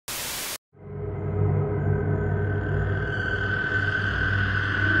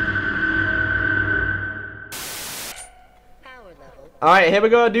Alright, here we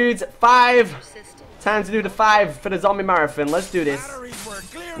go, dudes. 5. Time to do the 5 for the zombie marathon. Let's do this.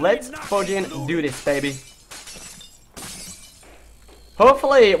 Let's fucking do this, baby.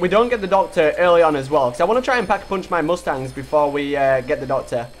 Hopefully, we don't get the doctor early on as well. Because I want to try and pack-a-punch my Mustangs before we get the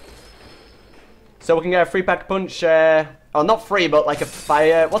doctor. So we can get a free pack-a-punch. Oh, not free, but like a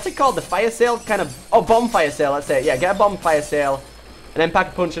fire. What's it called? The fire sale? Kind of. Oh, bonfire sale, let's say. Yeah, get a bonfire sale. And then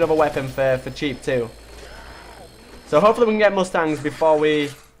pack-a-punch another weapon for cheap, too. So hopefully we can get Mustangs before we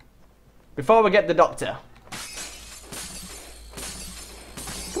get the doctor.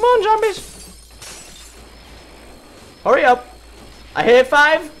 Come on, zombies. Hurry up. I hate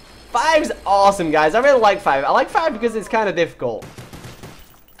 5. 5's awesome, guys. I really like 5. I like 5 because it's kind of difficult.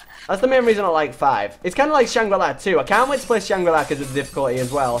 That's the main reason I like 5. It's kind of like Shangri-La too. I can't wait to play Shangri-La because of the difficulty as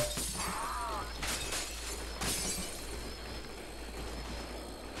well.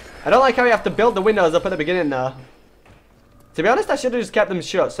 I don't like how you have to build the windows up at the beginning though. To be honest, I should have just kept them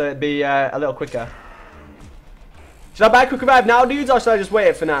shut so it'd be a little quicker. Should I buy Quick Revive now, dudes, or should I just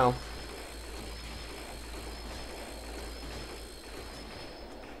wait for now?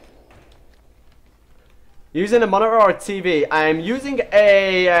 Using a monitor or a TV? I'm using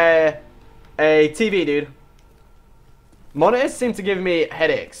a TV, dude. Monitors seem to give me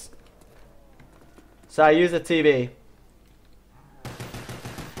headaches. So I use a TV.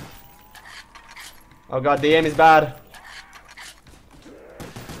 Oh god, the aim is bad.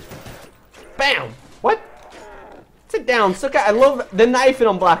 Bam! What? Sit down, sucker. I love the knifing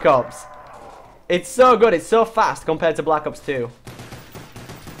on Black Ops. It's so good, it's so fast compared to Black Ops 2.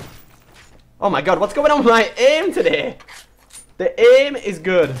 Oh my god, what's going on with my aim today? The aim is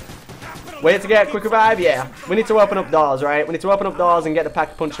good. Wait to get Quick Revive? Yeah. We need to open up doors, right? We need to open up doors and get the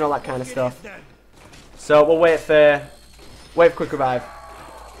pack-a-punch and all that kind of stuff. So we'll wait for Quick Revive.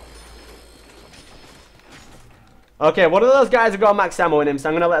 Okay, one of those guys have got max ammo in him, so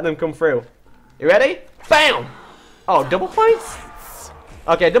I'm going to let them come through. You ready? Bam! Oh, double points?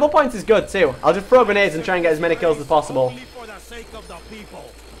 Okay, double points is good too. I'll just throw grenades and try and get as many kills as possible.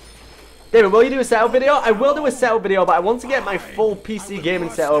 David, will you do a setup video? I will do a setup video, but I want to get my full PC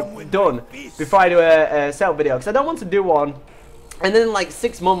gaming setup done before I do a setup video. Because I don't want to do one, and then in like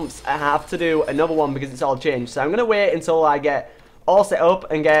 6 months I have to do another one because it's all changed. So I'm going to wait until I get all set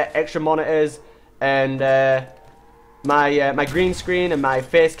up and get extra monitors and my green screen and my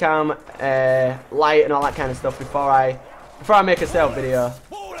face cam light and all that kind of stuff before I make a setup video.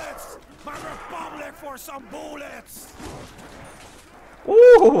 Bullets! My republic for some bullets!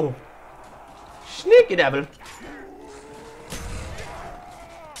 Ooh! Sneaky devil.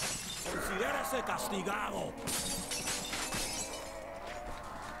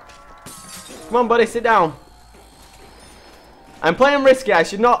 Come on, buddy, sit down. I'm playing risky. I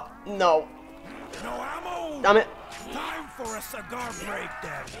should not. No. No ammo. Damn it. Time for a cigar break,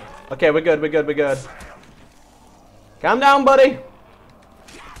 then. Okay, we're good. We're good. We're good. Calm down, buddy.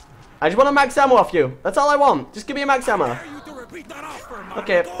 I just want a max ammo off you. That's all I want. Just give me a max ammo.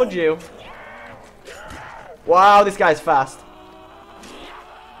 Okay, fudge you. Wow, this guy's fast.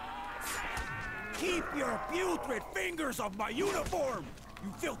 Keep your putrid fingers off my uniform,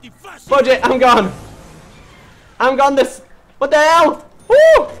 you filthy flesh. Fudge it, I'm gone. I'm gone. This. What the hell?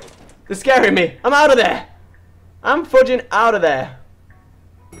 Woo! They're scaring me. I'm out of there. I'm fudging out of there.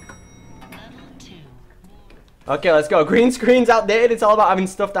 Okay, let's go. Green screen's outdated. It's all about having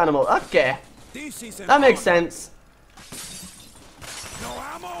stuffed animals. Okay. That makes sense. No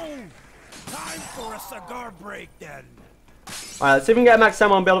ammo. Time for a cigar break, then. Alright, let's see if we can get a max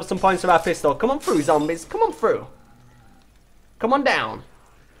ammo and build up some points with our pistol. Come on through, zombies. Come on through. Come on down.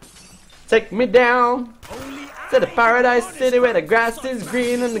 Take me down to the paradise city where the grass is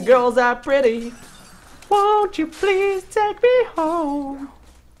green and the girls are pretty. Won't you please take me home?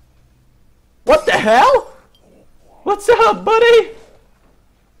 What the hell? What's up, buddy?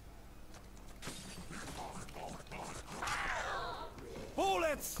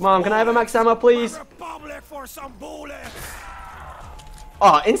 Bullets. Come on, can I have a max ammo, please? Republic for some bullets.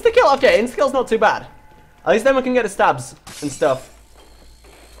 Oh, insta-kill? Okay, insta-kill's not too bad. At least then we can get the stabs and stuff.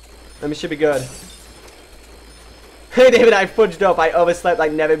 Then we should be good. Hey, David, I fudged up. I overslept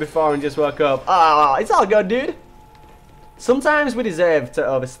like never before and just woke up. Oh, it's all good, dude. Sometimes we deserve to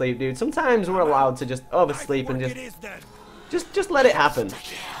oversleep, dude. Sometimes we're allowed to just oversleep and just let it happen.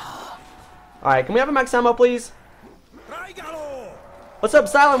 Alright, can we have a max ammo, please? What's up,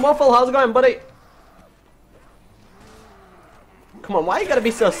 Silent Waffle? How's it going, buddy? Come on, why you gotta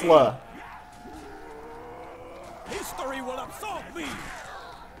be so slow? History will absolve me.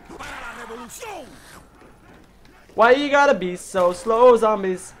 Para la revolución. Why you gotta be so slow,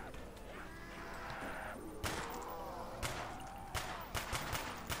 zombies?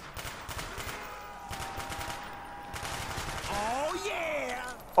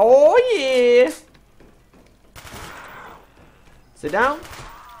 Oh, yeah. Sit down.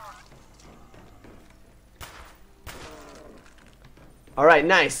 Alright,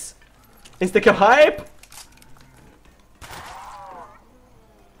 nice. Insta-kill hype.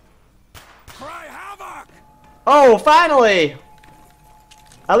 Cry havoc! Oh, finally.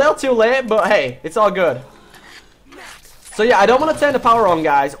 A little too late, but hey, it's all good. So yeah, I don't want to turn the power on,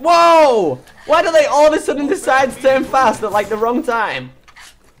 guys. Whoa! Why do they all of a sudden decide to turn fast at like the wrong time?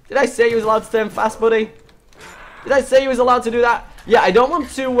 Did I say you was allowed to turn fast, buddy? Did I say you was allowed to do that? Yeah, I don't want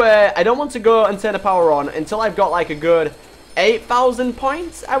to go and turn the power on until I've got like a good 8,000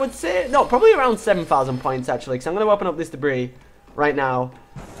 points, I would say. No, probably around 7,000 points actually, because I'm going to open up this debris right now.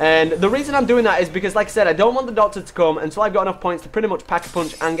 And the reason I'm doing that is because, like I said, I don't want the doctor to come until I've got enough points to pretty much pack a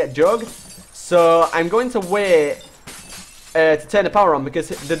punch and get jug. So I'm going to wait to turn the power on, because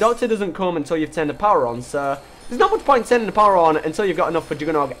the doctor doesn't come until you've turned the power on. So there's not much point turning the power on until you've got enough for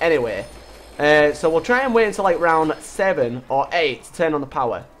Juggernog anyway. So we'll try and wait until like round 7 or 8 to turn on the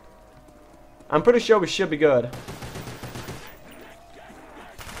power. I'm pretty sure we should be good.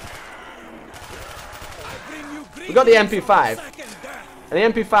 We got the MP5,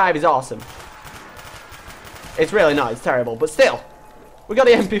 and the MP5 is awesome. It's really not, it's terrible, but still, we got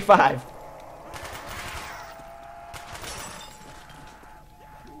the MP5.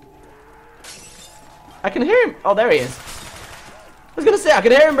 I can hear him. Oh, there he is. I was gonna say, I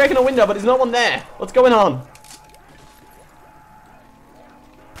can hear him breaking a window, but there's no one there. What's going on?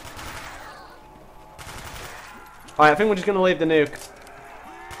 Alright, I think we're just gonna leave the nuke.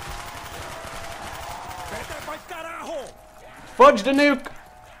 Fudge the nuke!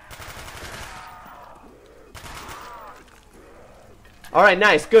 Alright,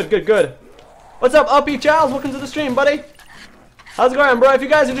 nice. Good, good, good. What's up, OP Charles? Welcome to the stream, buddy. How's it going, bro? If you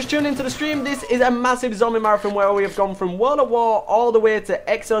guys are just tuning into the stream, this is a massive zombie marathon where we have gone from World at War all the way to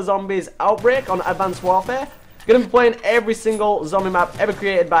Exo Zombies Outbreak on Advanced Warfare. Gonna be playing every single zombie map ever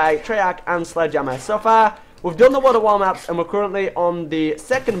created by Treyarch and Sledgehammer. So far, we've done the World at War maps, and we're currently on the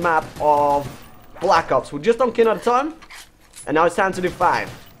second map of Black Ops. We're just on King at a time. And now it's time to do 5.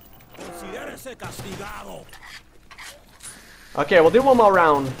 Okay, we'll do one more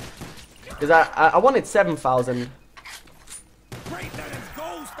round. Because I wanted 7,000.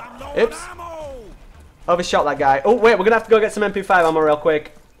 Oops. Overshot that guy. Oh, wait, we're going to have to go get some MP5 ammo real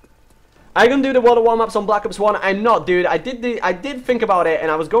quick. Are you going to do the World of War maps on Black Ops 1? I'm not, dude. I did think about it,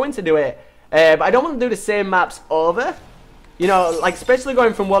 and I was going to do it. But I don't want to do the same maps over. You know, like, especially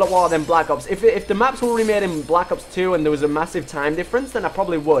going from World at War then Black Ops. If the maps were remade in Black Ops 2 and there was a massive time difference, then I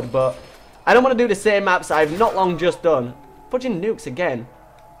probably would. But I don't want to do the same maps I've not long just done. Fudging nukes again.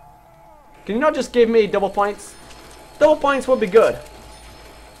 Can you not just give me double points? Double points would be good.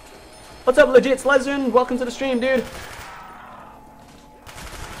 What's up, Legit Slezun? Welcome to the stream, dude.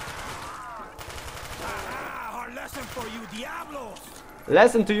 Our lesson for you, Diablos.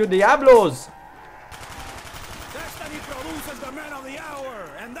 Lesson to you, Diablos. Destiny produces the man of the hour,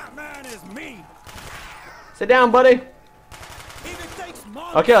 and that man is me. Sit down, buddy.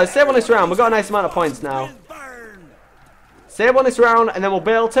 Okay, let's save on this round. We've got a nice amount of points now. Save on this round, and then we'll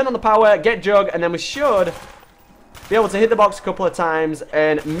bail, turn on the power, get jug, and then we should be able to hit the box a couple of times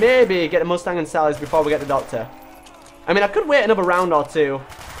and maybe get the Mustang and Sally's before we get the doctor. I mean, I could wait another round or two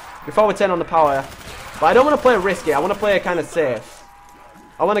before we turn on the power, but I don't want to play risky. I want to play kind of safe.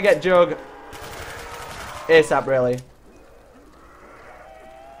 I want to get jug ASAP, really.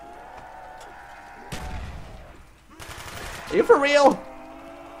 Are you for real?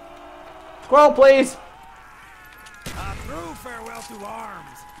 Squirrel, please. Farewell to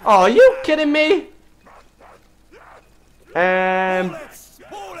arms. Oh, are you kidding me? Okay,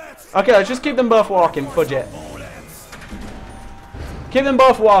 let's just keep them both walking. Fudge it. Keep them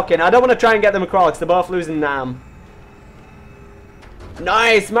both walking. I don't want to try and get them across because they're both losing NAM.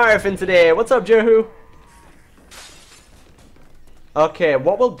 Nice marathon today. What's up, Jehu? Okay,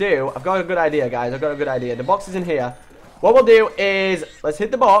 what we'll do... I've got a good idea, guys. I've got a good idea. The box is in here. What we'll do is... Let's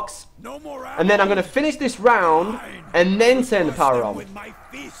hit the box. And then I'm going to finish this round and then turn the power on.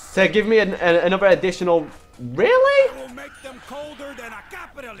 To give me another additional... Really?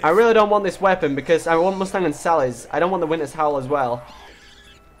 I really don't want this weapon because I want Mustang and Sally's. I don't want the Winter's Howl as well.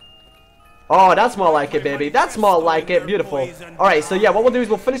 Oh, that's more like it, baby. That's more like it. Beautiful. Alright, so yeah, what we'll do is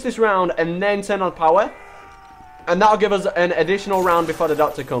we'll finish this round and then turn on power. And that'll give us an additional round before the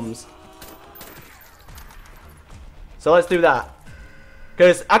doctor comes. So let's do that.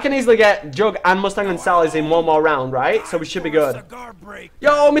 Because I can easily get Jug and Mustang and Sally's in one more round, right? So we should be good.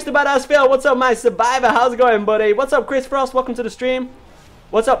 Yo, Mr. Badass Phil, what's up, my survivor? How's it going, buddy? What's up, Chris Frost? Welcome to the stream.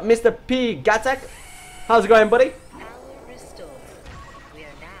 What's up, Mr. P. Gatek? How's it going, buddy?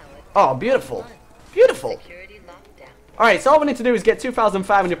 Oh, beautiful. Beautiful. Alright, so all we need to do is get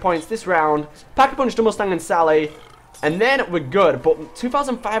 2,500 points this round. Pack-a-punch to Mustang and Sally. And then we're good. But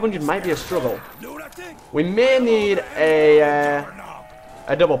 2,500 might be a struggle. We may need a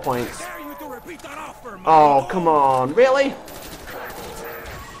double points. Oh, come on. Really?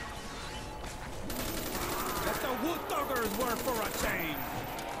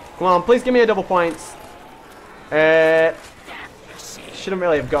 Come on, please give me a double points. Shouldn't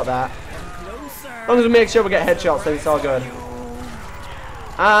really have got that. As long as we make sure we get headshots, then it's all good.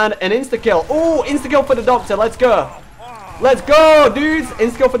 And an insta-kill. Oh, insta-kill for the doctor. Let's go. Let's go, dudes.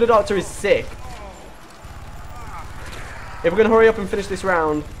 Insta-kill for the doctor is sick. If we're going to hurry up and finish this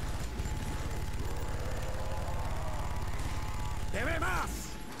round.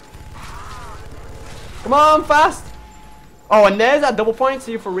 Come on, fast. Oh, and there's that double points.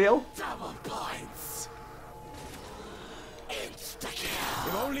 Are you for real? Double points.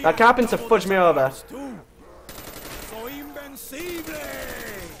 That carpenter fudged me over.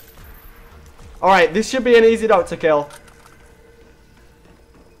 Alright, this should be an easy doctor kill.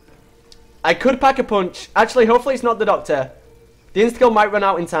 I could pack a punch. Actually, hopefully it's not the doctor. The insta-kill might run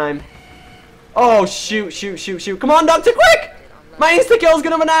out in time. Oh, shoot, shoot, shoot, shoot. Come on, doctor, quick! My insta-kill's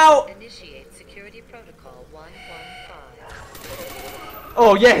gonna run out!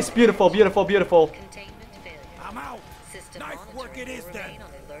 Oh, yes, beautiful, beautiful, beautiful. I'm out. Nice work it is then.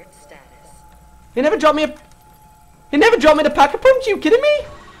 He never dropped me a... He never dropped me the pack-a-punch, you kidding me?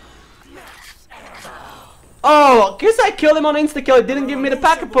 Oh, guess I killed him on insta-kill. It didn't give me the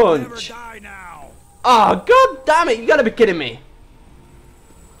pack-a-punch. Oh, god damn it. You gotta be kidding me.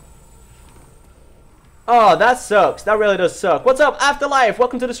 Oh, that sucks. That really does suck. What's up, Afterlife?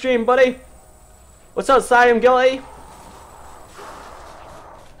 Welcome to the stream, buddy. What's up, Siam Gilly?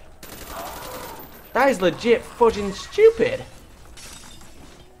 That is legit fudging stupid.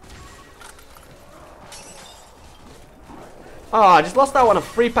 Oh, I just lost that one. A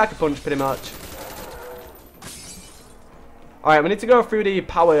free pack-a-punch, pretty much. Alright, we need to go through the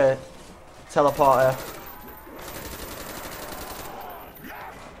power teleporter.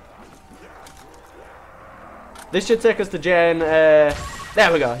 This should take us to Jane. There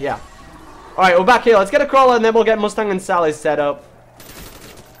we go, yeah. Alright, we're back here. Let's get a crawler and then we'll get Mustang and Sally's set up.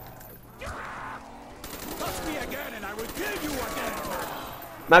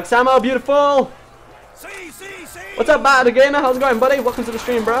 Max ammo, beautiful. What's up, Bat the Gamer? How's it going, buddy? Welcome to the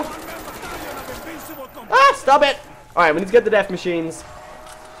stream, bro. Ah, stop it. Alright, we need to get the death machines.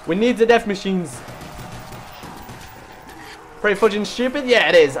 We need the death machines. Pretty fudging stupid? Yeah,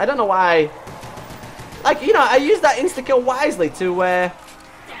 it is. I don't know why. Like, you know, I used that insta-kill wisely to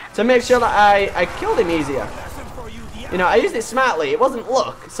make sure that I killed him easier. You know, I used it smartly. It wasn't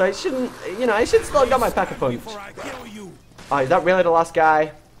luck, so it shouldn't, you know, I should still have got my pack-a-punch. Oh, is that really the last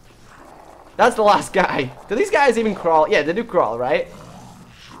guy? That's the last guy. Do these guys even crawl? Yeah, they do crawl, right?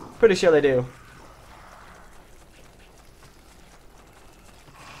 Pretty sure they do.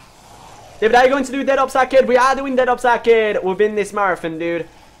 David, are you going to do Dead Ops Arcade? We are doing Dead Ops Arcade within this marathon, dude.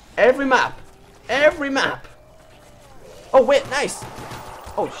 Every map. Every map. Oh, wait, nice.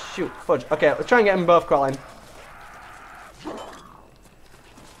 Oh, shoot. Fudge. Okay, let's try and get them both crawling.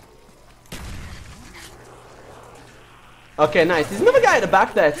 Okay, nice. There's another guy at the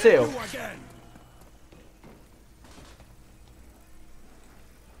back there, too.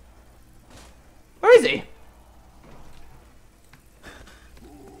 Where is he?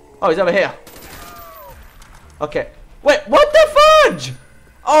 Oh, he's over here. Okay. Wait, what the fudge?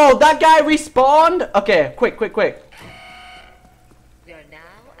 Oh, that guy respawned? Okay, quick, quick, quick. We are now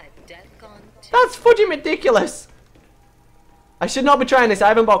at DEFCON 2. That's fudging ridiculous. I should not be trying this. I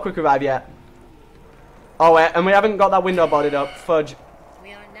haven't bought Quick Revive yet. Oh, wait, and we haven't got that window boarded up. Fudge.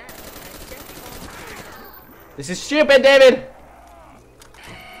 We are now at DEFCON 2. This is stupid, David.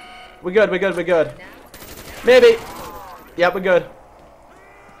 We're good, we're good, we're good. Maybe. Yeah, we're good.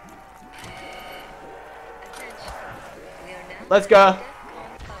 Let's go.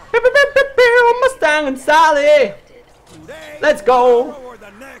 Mustang and Sally. Let's go.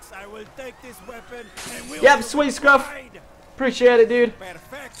 Yep, sweet scruff. Appreciate it, dude.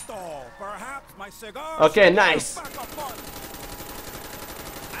 Okay, nice. I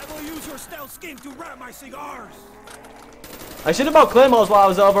will use your stealth skin to wrap my cigars. I should have bought claymores while I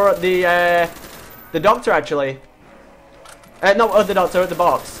was over at the doctor, actually. Not at the doctor, at the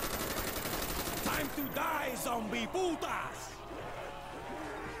box. Time to die, zombie putas.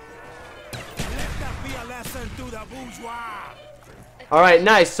 Let that be a lesson to the bourgeois. Alright,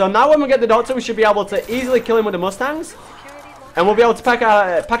 nice. So now when we get the doctor, we should be able to easily kill him with the Mustangs. And we'll be able to pack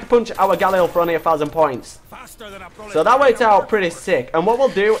a punch our Galil for only 1,000 points. So that worked out pretty sick. And what we'll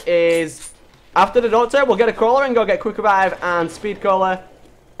do is, after the Doctor, we'll get a Crawler and go get Quick Revive and Speed Crawler.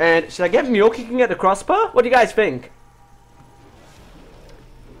 And should I get Mule Kick and get the Crossbow? What do you guys think?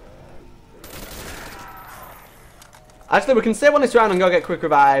 Actually, we can save on this round and go get Quick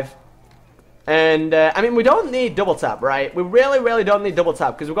Revive. And, I mean, we don't need Double Tap, right? We really, really don't need Double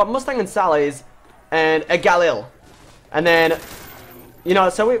Tap because we've got Mustang and Sally's and a Galil. And then, you know,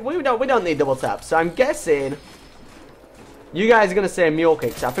 so we don't need Double Tap. So I'm guessing you guys are going to say Mule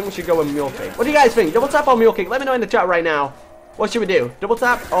Kick. So I think we should go with Mule Kick. What do you guys think? Double Tap or Mule Kick? Let me know in the chat right now. What should we do? Double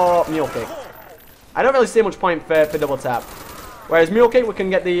Tap or Mule Kick? I don't really see much point for Double Tap. Whereas Mule Kick, we can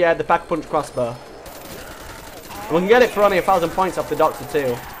get the Pack Punch Crossbow. And we can get it for only 1,000 points off the Doctor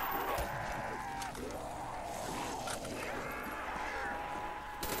too.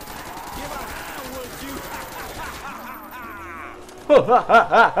 What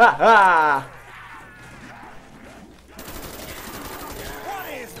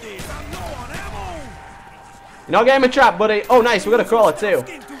is this? I'm low on ammo. You're not getting a trap, buddy. Oh, nice. We got a Crawler too.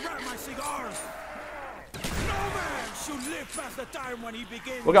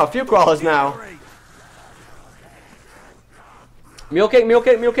 We got a few Crawlers now. Mule Kick, Mule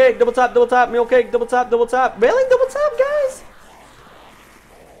Kick, Mule Kick. Double Tap, Double Tap. Mule Kick, Double Tap, Double Tap. Really? Double Tap, guys?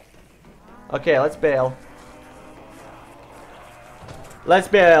 Okay, let's bail. Let's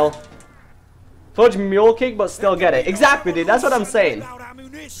bail. Fudge Mule Kick, but still get it. Exactly, dude. That's what I'm saying.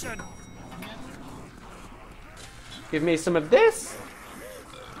 Give me some of this.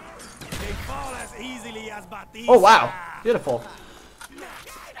 Oh, wow. Beautiful.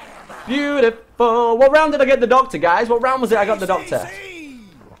 Beautiful. What round did I get the Doctor, guys? What round was it I got the Doctor?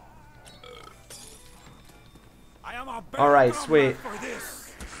 Alright, sweet.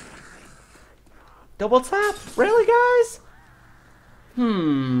 Double tap? Really, guys?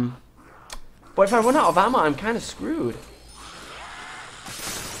 But if I run out of ammo, I'm kind of screwed.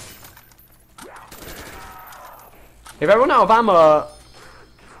 If I run out of ammo,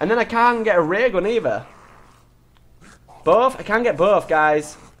 and then I can't get a ray gun either. Both? I can't get both,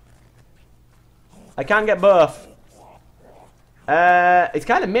 guys. I can't get both. It's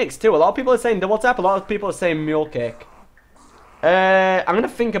kind of mixed too. A lot of people are saying double tap, a lot of people are saying Mule Kick. I'm going to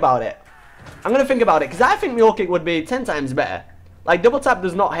think about it. I'm going to think about it, because I think Mule Kick would be 10 times better. Like, double tap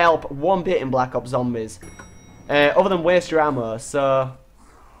does not help one bit in Black Ops Zombies. Other than waste your ammo, so...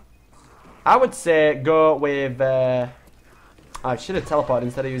 I would say go with... I should have teleported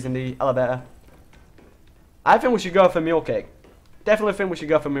instead of using the elevator. I think we should go for Mule Kick. Definitely think we should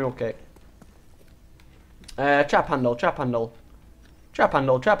go for Mule Kick. Trap handle, trap handle. Trap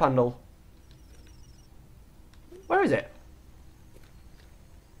handle, trap handle. Where is it?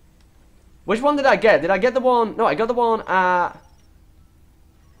 Which one did I get? Did I get the one? No, I got the one at...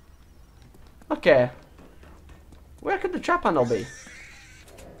 Okay. Where could the trap handle be?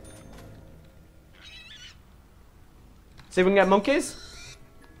 See if we can get monkeys?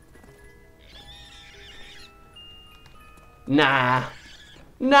 Nah.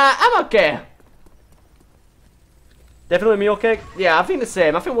 Nah, I'm okay. Definitely Mule Kick? Yeah, I think the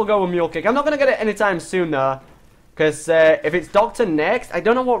same. I think we'll go with Mule Kick. I'm not going to get it anytime soon, though. Because if it's Doctor next, I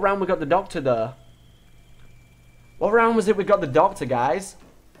don't know what round we got the Doctor, though. What round was it we got the Doctor, guys?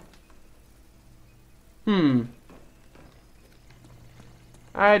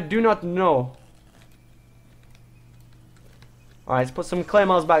 I do not know. Alright, let's put some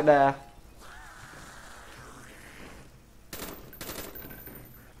claymores back there.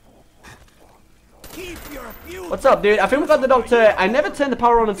 What's up, dude? I think we got the Doctor. I never turned the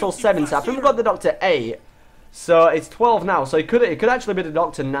power on until 7, so I think we got the Doctor 8. So it's 12 now. So it could actually be the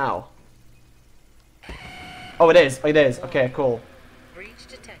Doctor now. Oh, it is. It is. Okay, cool. Breach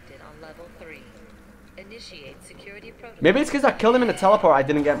detected on level 3. Initiate security protocol. Maybe it's because I killed him in the teleport. I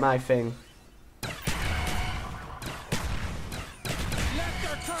didn't get my thing. Let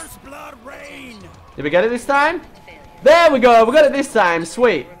their cursed blood rain. Did we get it this time? There we go. We got it this time.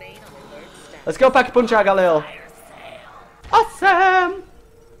 Sweet. Let's go pack a punch out, Galil. Awesome.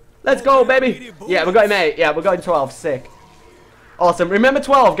 Let's go, baby. Yeah, we got him 8. Yeah, we got him 12. Sick. Awesome. Remember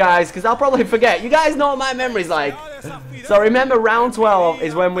 12, guys, because I'll probably forget. You guys know what my memory's like. So remember, round 12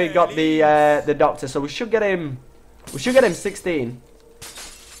 is when we got the Doctor. So we should get him. We should get him 16.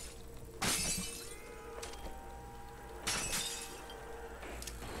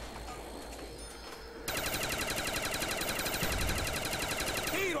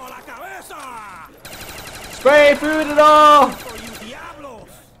 Spray through the door.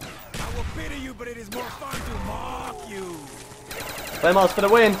 Claymores for the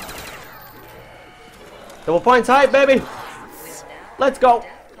win. Double point type, baby. Let's go. Only I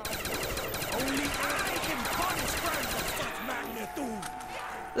can punish crimes of such magnitude.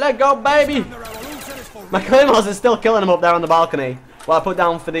 Let go, baby. The revolution is for My claymores are still killing him up there on the balcony. While I put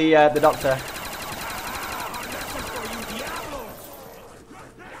down for the doctor.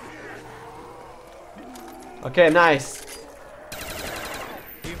 Okay, nice.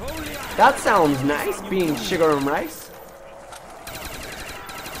 That sounds nice, being sugar and rice.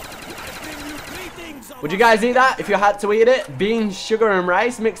 Would you guys eat that if you had to eat it? Beans, sugar, and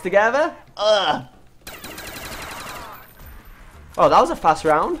rice mixed together? Ugh. Oh, that was a fast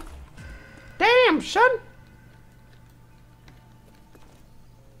round. Damn, son.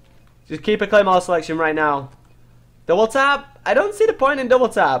 Just keep a claymore selection right now. Double tap? I don't see the point in double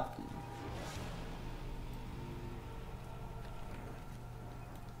tap.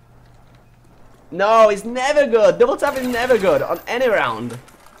 No, it's never good. Double tap is never good on any round.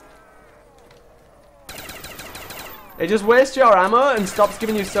 It just wastes your ammo and stops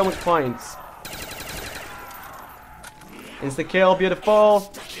giving you so much points. Insta kill,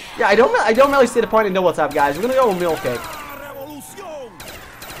 beautiful. Yeah, I don't really see the point in double tap, guys. We're gonna go with mule kick.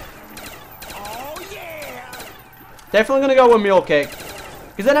 Definitely gonna go with mule kick,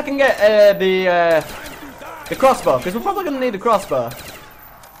 because then I can get the crossbow. Because we're probably gonna need the crossbow.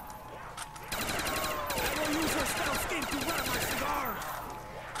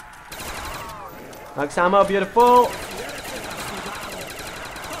 Max ammo, beautiful.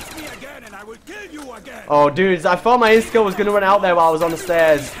 Oh, dudes, I thought my insta kill was gonna run out there while I was on the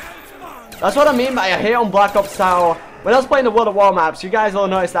stairs. That's what I mean by I hate on Black Ops how when I was playing the World at War maps, you guys all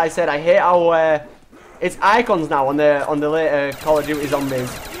noticed that I said I hate how it's icons now on the later Call of Duty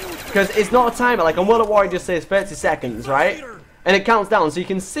zombies, because it's not a timer. Like on World at War, it just says 30 seconds, right? And it counts down, so you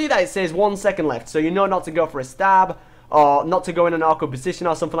can see that it says 1 second left, so you know not to go for a stab or not to go in an awkward position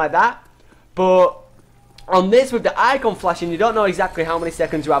or something like that. But on this, with the icon flashing, you don't know exactly how many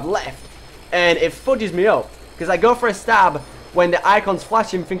seconds you have left, and it fudges me up because I go for a stab when the icon's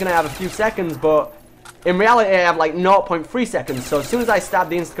flashing, thinking I have a few seconds, but in reality, I have like 0.3 seconds. So as soon as I stab,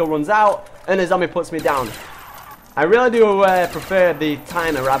 the insta kill runs out, and the zombie puts me down. I really do prefer the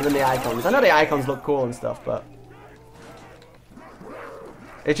timer rather than the icons. I know the icons look cool and stuff, but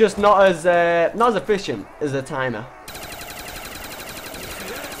it's just not as efficient as the timer.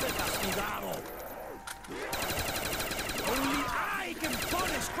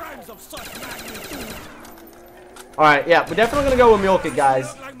 Alright, yeah, we're definitely gonna go with mule kick,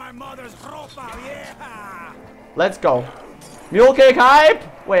 guys. Let's go. Mule kick hype!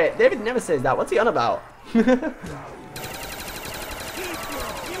 Wait, David never says that. What's he on about? Spray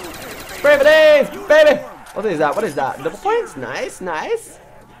for days, baby! What is that? What is that? Double points? Nice, nice.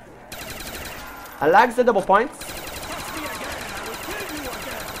 I like the double points.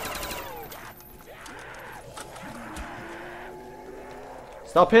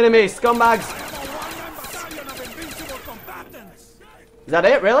 Stop hitting me, scumbags! Is that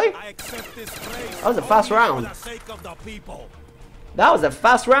it, really? That was a fast round. That was a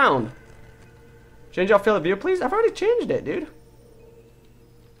fast round. Change your field of view, please? I've already changed it, dude.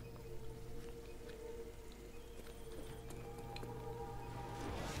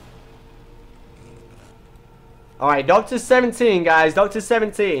 Alright, Doctor 17, guys. Doctor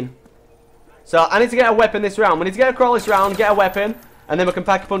 17. So, I need to get a weapon this round. We need to get a crawl this round, get a weapon, and then we can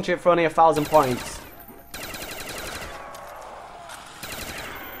pack a punch it for only 1,000 points.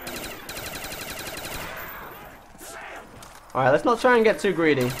 Alright, let's not try and get too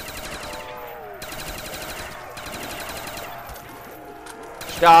greedy.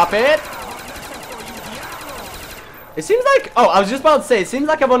 Stop it! It seems like... Oh, I was just about to say, it seems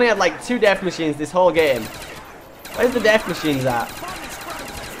like I've only had like 2 death machines this whole game. Where's the death machines at?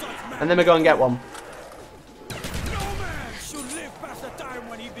 And then we go and get one.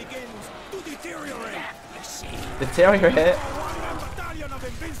 Deteriorate?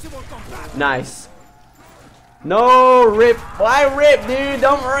 Nice. No, rip. Why rip, dude?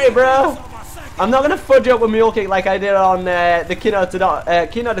 Don't worry, bro. I'm not going to fudge up with mule kick like I did on the Keynote to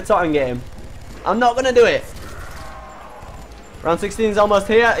Tottenham game. I'm not going to do it. Round 16 is almost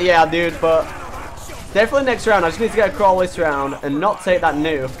here. Yeah, dude, but definitely next round. I just need to get a crawl this round and not take that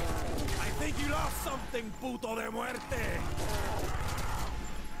nuke. I think you lost something, puto de muerte.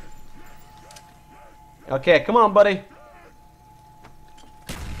 Okay, come on, buddy.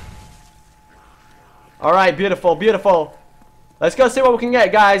 Alright, beautiful, beautiful. Let's go see what we can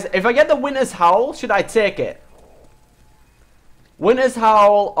get, guys. If I get the Winter's Howl, should I take it? Winter's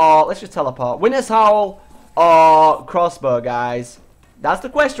Howl or... Let's just teleport. Winter's Howl or crossbow, guys. That's the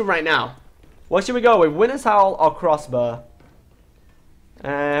question right now. What should we go with? Winter's Howl or crossbow?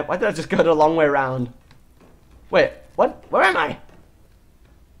 Why did I just go the long way around? Wait, what? Where am I?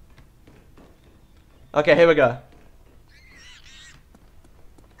 Okay, here we go.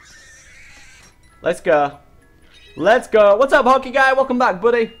 Let's go. Let's go. What's up, hockey guy? Welcome back,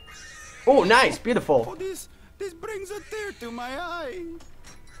 buddy. Oh, nice. Beautiful. Oh, this brings a tear to my eye.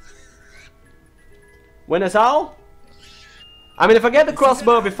 Winner's Howl? I mean, if I get the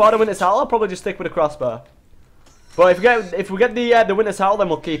crossbow before the Winner's Howl, I'll probably just stick with the crossbow. But if we get the Winner's Howl, then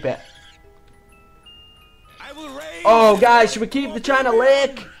we'll keep it. Oh, guys, should we keep the China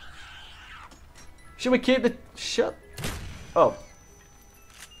Lake? Should we keep the... Shut... Oh.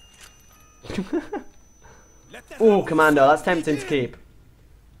 Ooh, Commando, that's tempting to keep.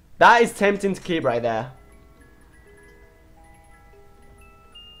 That is tempting to keep right there.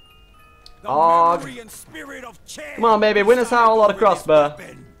 Oh, come on, baby, Winner's Howl or the crossbow.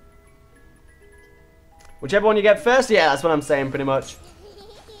 Whichever one you get first, yeah, that's what I'm saying, pretty much.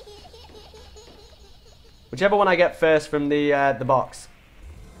 Whichever one I get first from the box.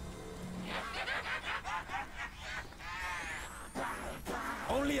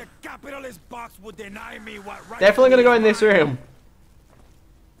 Only a capitalist box would deny me what right. Definitely gonna go in this room.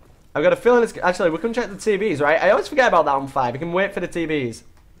 I've got a feeling it's... Actually, we can check the TVs, right? I always forget about that on 5. We can wait for the TVs.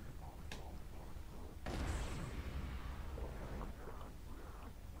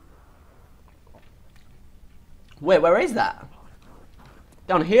 Wait, where is that?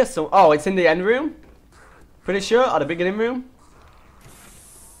 Down here, so... Oh, it's in the end room? Pretty sure? Or the beginning room?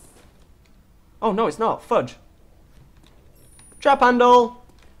 Oh, no, it's not. Fudge. Trap handle.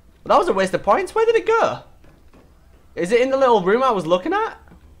 Well, that was a waste of points. Where did it go? Is it in the little room I was looking at?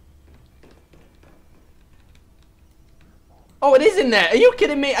 Oh, it is in there. Are you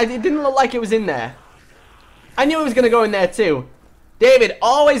kidding me? It didn't look like it was in there. I knew it was going to go in there too. David,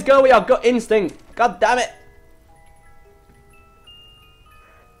 always go with your gut instinct. God damn it.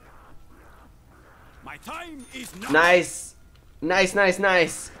 My time is not. Nice. Nice, nice,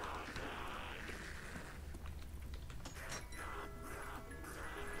 nice.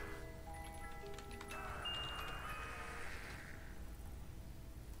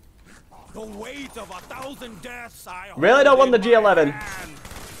 The weight of 1,000 deaths I Really don't want the G11.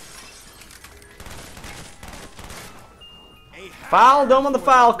 Foul, don't want the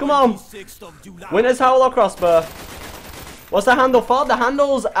foul. Come on. Winner's Howl or crossbow. What's the handle for? The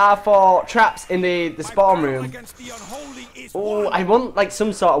handles are for traps in the spawn room. Oh, I want like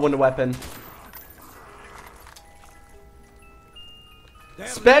some sort of wonder weapon.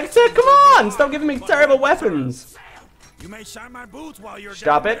 Spectre, come on! Stop giving me terrible weapons. You may shine my boots while you're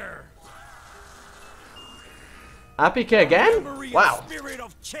Stop down it. there. APK again? Wow. Spirit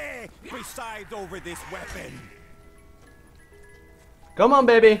of Che presides over this weapon. Come on,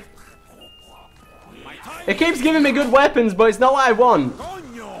 baby. It keeps giving me good weapons, but it's not what I want.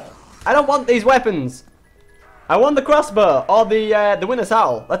 I don't want these weapons. I want the crossbow or the Winner's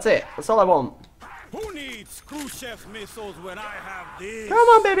Howl. That's it. That's all I want. Who needs Khrushchev's missiles when I have this? Come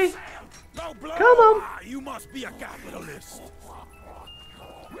on, baby. No blow. Come on. You must be a capitalist.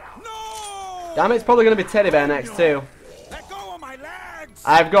 No! Damn it, it's probably going to be Teddy Bear next too. Let go of my legs.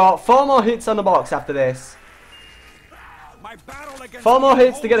 I've got 4 more hits on the box after this. My battle against 4 more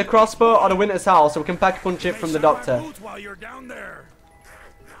hits to get a crossbow or the Winner's Howl so we can pack a punch it from the doctor. While you're down there.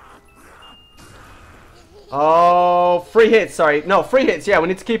 Oh, 3 hits, sorry. No, 3 hits, yeah, we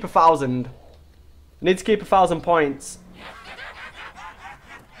need to keep 1,000. We need to keep 1,000 points.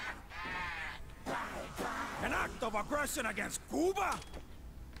 An act of aggression against Cuba?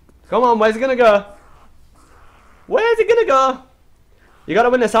 Come on, where's it gonna go? Where's it gonna go? You gotta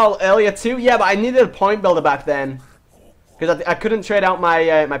win this out earlier too? Yeah, but I needed a point builder back then. Because I couldn't trade out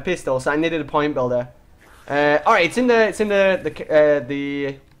my my pistol, so I needed a point builder. Alright, it's in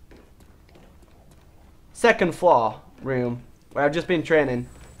the second floor room where I've just been training.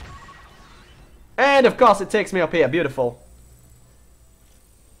 And of course it takes me up here, beautiful.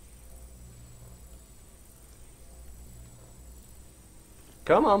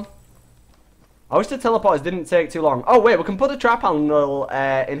 Come on. I wish the teleporters didn't take too long. Oh wait, we can put a trap handle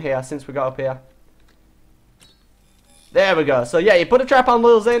in here since we got up here. There we go. So yeah, you put a trap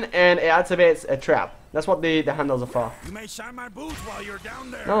handles in and it activates a trap. That's what the handles are for. You may shine my boots while you're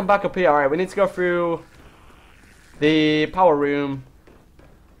down there. Now I'm back up here. Alright, we need to go through the power room.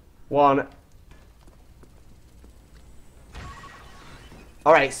 1.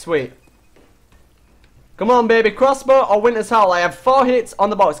 Alright, sweet. Come on, baby. Crossbow or Winter's Howl. I have 4 hits on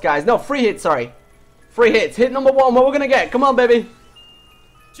the box, guys. No, 3 hits, sorry. 3 hits. Hit number 1. What we're going to get? Come on, baby.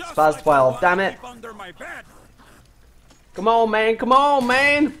 Spaz 12. Damn it. Come on, man. Come on,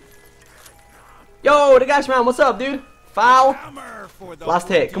 man. Yo, the Gash Man. What's up, dude? Foul. Last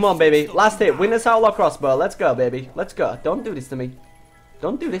hit. Come on, baby. Last hit. Winter's Howl or crossbow. Let's go, baby. Let's go. Don't do this to me.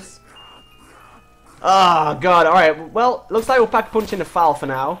 Don't do this. Oh, God. Alright, well, looks like we'll pack a punch in the foul for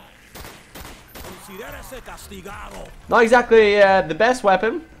now. Not exactly the best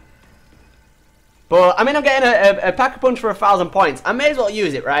weapon. But, I mean, I'm getting a pack a punch for 1,000 points. I may as well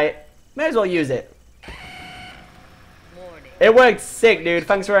use it, right? May as well use it. Warning. It worked sick, dude.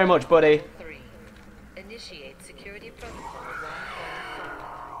 Thanks very much, buddy. 3. Initiate security protocol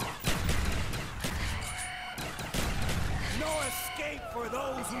 1.5. No escape for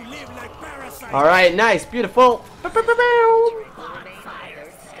those who live like parasites. Alright, nice. Beautiful. Will remain on their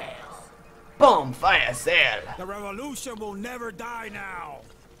status. Boom. Fire sale. The revolution will never die now.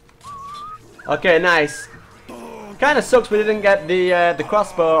 Okay, nice. Kind of sucks we didn't get the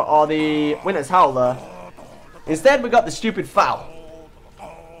crossbow or the Winter's Howl though. Instead, we got the stupid foul.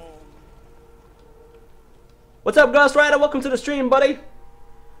 What's up, Ghost Rider? Welcome to the stream, buddy.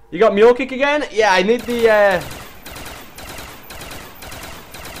 You got Mule Kick again? Yeah, I need the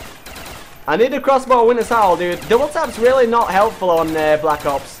crossbow or Winter's Howl, dude. Double tap's really not helpful on Black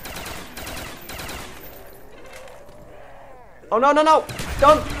Ops. Oh no no no!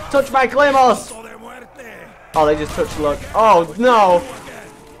 Don't touch my claymores! Oh, they just touched luck. Oh no!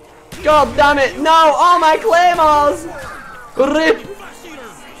 God damn it! No! Oh my claymores! Rip!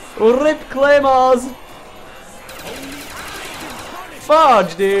 Rip claymores!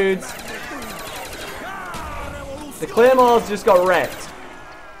 Fudge, dudes! The claymores just got wrecked.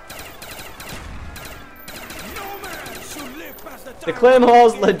 The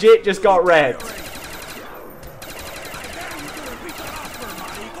claymores legit just got wrecked.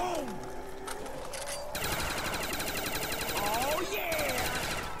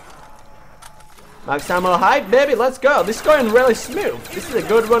 Max ammo hype, baby, let's go. This is going really smooth. This is a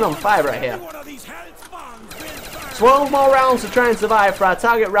good run on 5 right here. 12 more rounds to try and survive for our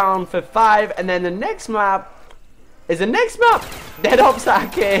target round for 5, and then the next map is the next map Dead Ops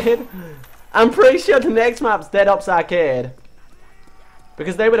Arcade. I'm pretty sure the next map's Dead Ops Arcade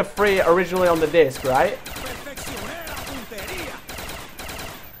because they were the 3 originally on the disc, right?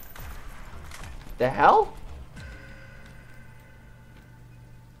 The hell?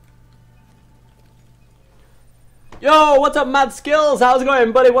 Yo, what's up, Mad Skills? How's it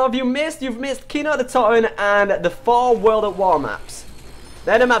going, buddy? What have you missed? You've missed Kino the Totten and the 4 World at War maps.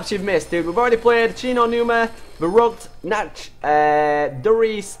 They're the maps you've missed, dude. We've already played Chino Numa, Barucht, Natch,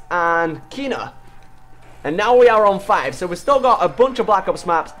 Doris, and Kino. And now we are on 5, so we've still got a bunch of Black Ops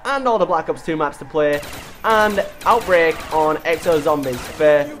maps and all the Black Ops 2 maps to play. And Outbreak on Exo Zombies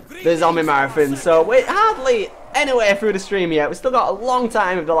for the Zombie Marathon. So we're hardly anywhere through the stream yet. We've still got a long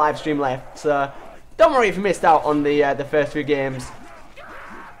time of the live stream left, so don't worry if you missed out on the first 3 games.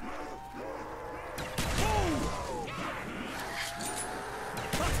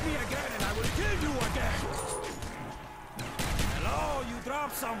 Touch me again and I will kill you again. Hello, you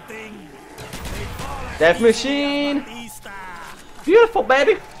dropped something. Death Machine. Beautiful,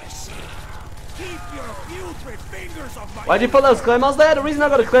 baby. Why'd you put those claymores there? The reason I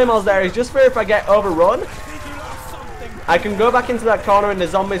got the claymores there is just for if I get overrun, I can go back into that corner and the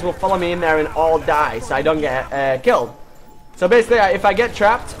zombies will follow me in there and all die, so I don't get killed. So basically, if I get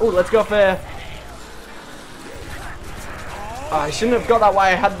trapped, oh, let's go for. Oh, I shouldn't have got that while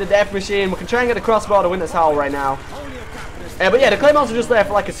I had the Death Machine. We can try and get a crossbow to win this howl right now. But yeah, the claymores are just there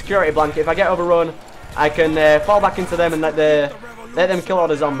for like a security blanket. If I get overrun, I can fall back into them and let them kill all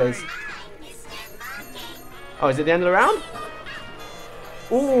the zombies. Oh, is it the end of the round?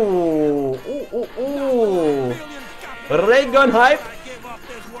 Ooh, ooh, ooh, ooh. Ray gun hype.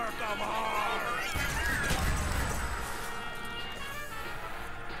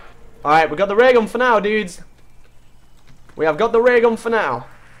 Alright, we got the ray gun for now, dudes. We have got the ray gun for now.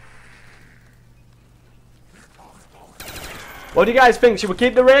 What do you guys think? Should we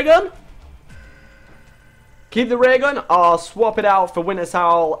keep the ray gun? Keep the ray gun or swap it out for Winter's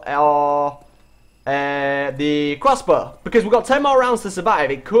Howl or the crossbow? Because we've got 10 more rounds to survive.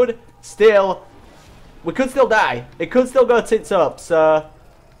 It could still... We could still die. It could still go tits up, so...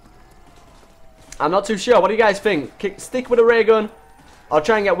 I'm not too sure. What do you guys think? Stick with the ray gun or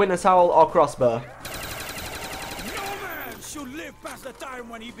try and get Winter's Howl or crossbow? No man should live past the time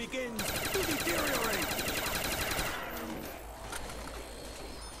when he begins to deteriorate.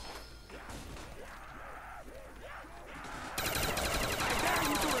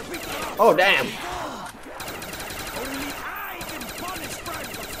 Oh, damn. Only I can punish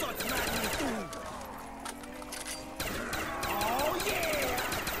crimes of such magnitude. Oh yeah!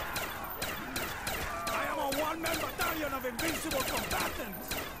 I am a one-man battalion of invincible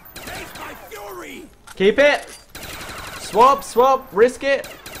combatants. Taste my fury. Keep it. Swap, swap, risk it.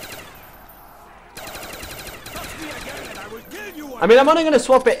 Touch me again and I will kill you I mean, I'm only going to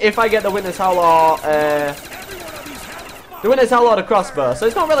swap it if I get the Witness Howl or the Witness Howl or the crossbow. So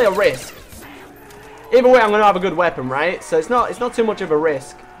it's not really a risk. Either way, I'm going to have a good weapon, right? So it's not too much of a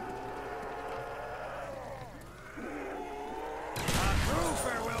risk.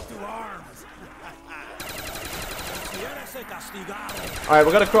 Alright,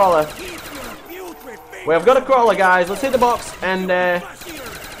 we've got a crawler. We've got a crawler, guys. Let's hit the box and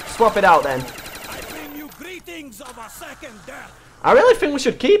swap it out then. I really think we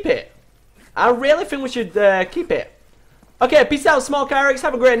should keep it. I really think we should keep it. Okay, peace out, Small Kyrex.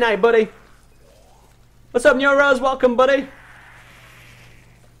 Have a great night, buddy. What's up, Neuros? Welcome, buddy.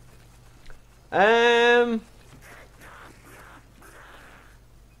 I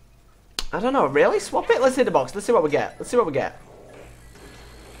don't know. Really? Swap it? Let's hit the box. Let's see what we get. Let's see what we get.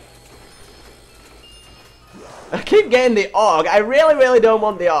 I keep getting the AUG. I really, really don't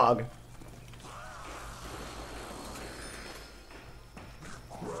want the AUG.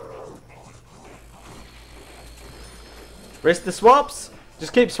 Risk the swaps.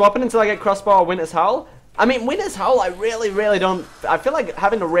 Just keep swapping until I get crossbow or Winter's Howl. I mean, Winter's Howl, I really, really don't... I feel like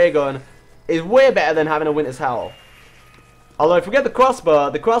having a ray gun is way better than having a Winter's Howl. Although if we get the crossbow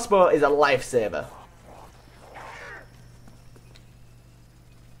is a lifesaver.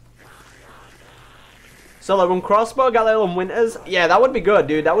 Solo run crossbow, Galileo and Winters. Yeah, that would be good,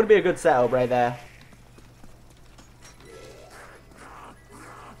 dude. That would be a good setup right there.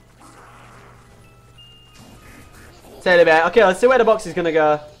 Teddy bear. Okay, let's see where the box is gonna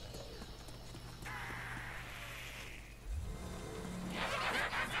go.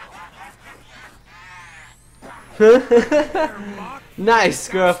 Nice,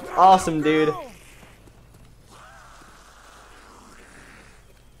 Scruff. Awesome, dude.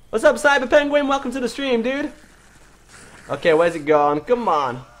 What's up, Cyber Penguin? Welcome to the stream, dude. Okay, where's it gone? Come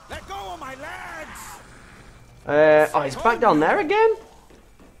on. Let go of my legs. Oh, he's back down there again?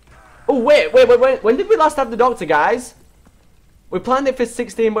 Oh, wait. When did we last have the doctor, guys? We planned it for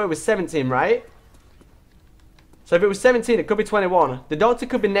 16, but it was 17, right? So if it was 17, it could be 21. The doctor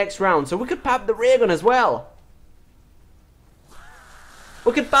could be next round, so we could pap the ray gun as well.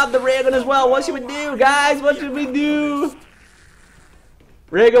 We could pop the ray gun as well. What should we do, guys? What should we do?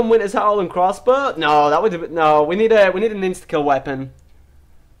 Ray gun, Winter's Howl, and crossbow? No, that would no. We need an insta-kill weapon.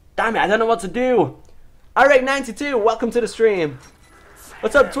 Damn it! I don't know what to do. Eric92, welcome to the stream.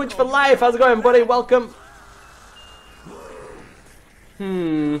 What's up, Twitch for life? How's it going, buddy? Welcome.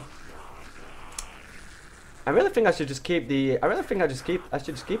 I really think I should just keep the. I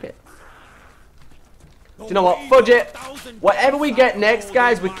should just keep it. Do you know what? Fudge it. Whatever we get next,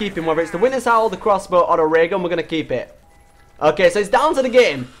 guys, we're keeping. Whether it's the Winter's Howl, the crossbow, or the ray gun, we're gonna keep it. Okay, so it's down to the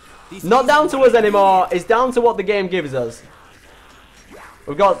game. Not down to us anymore. It's down to what the game gives us.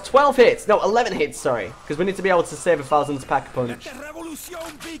 We've got 12 hits. No, 11 hits, sorry. Because we need to be able to save 1,000 to pack a punch.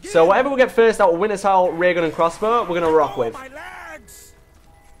 So whatever we get first out, Winter's Howl, ray gun, and crossbow, we're gonna rock with.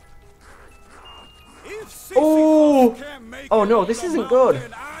 Oh! Oh no, this isn't good.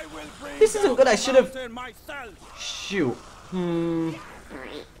 This isn't good. I should have. Shoot.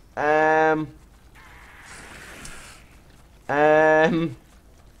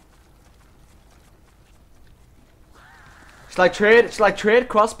 Should I trade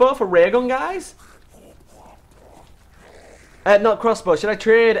crossbow for ray gun, guys? Not crossbow. Should I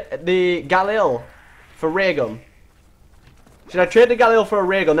trade the Galil for ray gun? Should I trade the Galil for a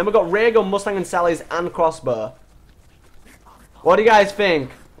ray gun? Then we've got ray gun, Mustang and Sally's, and crossbow. What do you guys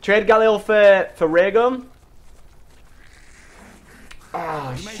think? Trade Galil for ray gun?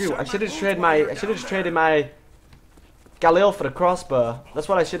 Ah, shoot! I should have just traded my Galil for the crossbow. That's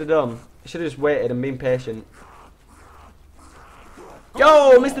what I should have done. I should have just waited and been patient.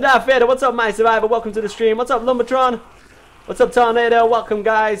 Yo, Mr. Darth Vader, what's up, my survivor? Welcome to the stream. What's up, Lumbertron? What's up, Tornado? Welcome,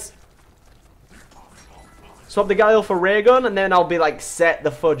 guys. Swap the Galil for ray gun, and then I'll be like set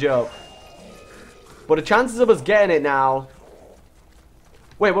the fudge up. But the chances of us getting it now.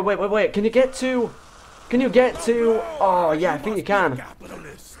 Wait. Can you get to? Oh yeah, I think you can.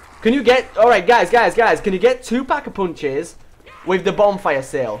 Can you get? All right, guys. Can you get 2 pack-a-punches with the bonfire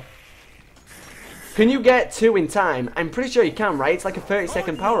sale? Can you get 2 in time? I'm pretty sure you can, right? It's like a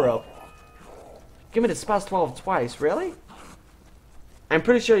 30-second power-up. Give me the Spaz 12 twice, really? I'm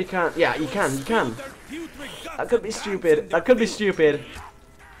pretty sure you can. Yeah, you can. That could be stupid.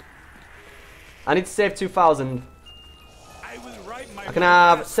 I need to save 2,000. I can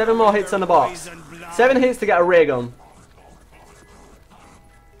have 7 more hits on the box. 7 hits to get a ray gun.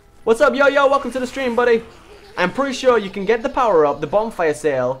 What's up, yo? Welcome to the stream, buddy. I'm pretty sure you can get the power-up, the bonfire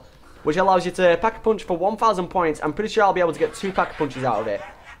sale, which allows you to pack a punch for 1,000 points. I'm pretty sure I'll be able to get 2 pack-a-punches out of it.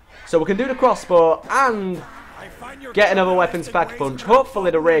 So we can do the crossbow and get another weapons pack punch,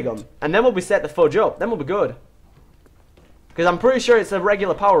 hopefully the ray gun, and then we'll be set the fudge up. Then we'll be good. Because I'm pretty sure it's a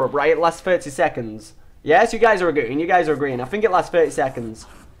regular power up, right? It lasts 30 seconds. Yes, you guys are agreeing. You guys are agreeing. I think it lasts 30 seconds.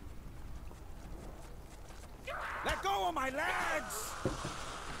 Let go of my legs.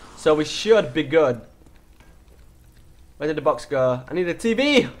 So we should be good. Where did the box go? I need a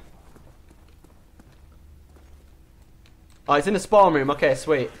TV. Oh, it's in the spawn room. Okay,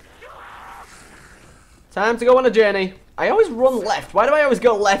 sweet. Time to go on a journey. I always run left. Why do I always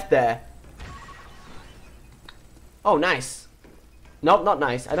go left there? Oh, nice. Nope, not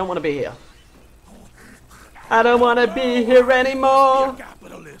nice. I don't want to be here. I don't want to be here anymore.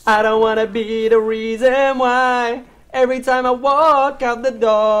 I don't want to be the reason why. Every time I walk out the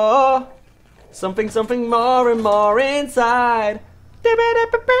door, something more and more inside.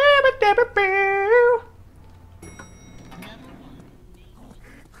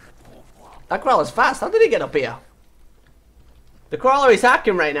 That crawler's fast. How did he get up here? The crawler is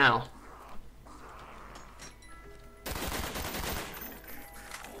hacking right now.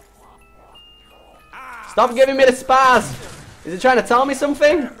 Stop giving me the spaz. Is it trying to tell me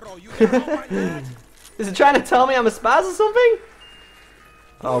something? Is it trying to tell me I'm a spaz or something?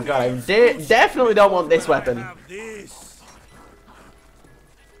 Oh god, I definitely don't want this weapon.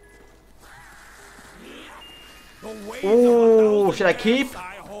 Ooh, should I keep?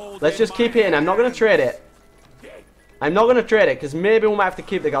 Let's just keep hitting. I'm not going to trade it. I'm not going to trade it because maybe we might have to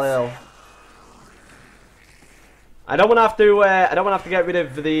keep the Galileo. I don't want to have to. I don't want to have to get rid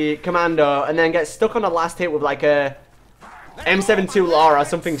of the Commando and then get stuck on the last hit with like a M72 Laura or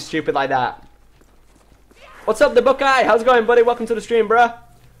something stupid like that. What's up, the Buckeye? How's it going, buddy? Welcome to the stream, bruh.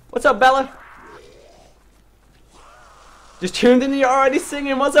 What's up, Bella? Just tuned in. You're already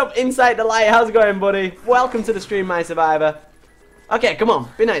singing. What's up, Inside the Light? How's it going, buddy? Welcome to the stream, my survivor. Okay, come on.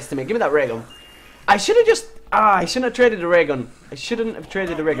 Be nice to me. Give me that ray gun. I should have just. I shouldn't have traded the ray gun. I shouldn't have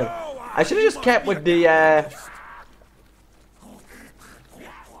traded the ray gun. I should have just kept with the.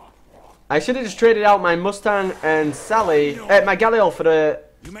 I should have just traded out my Mustang and Sally, my Galileo for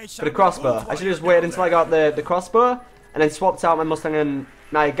the crossbow. I should have just waited until I got the crossbow and then swapped out my Mustang and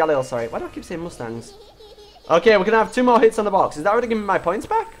my Galileo. Sorry, why do I keep saying Mustangs? Okay, we're gonna have 2 more hits on the box. Is that already giving me my points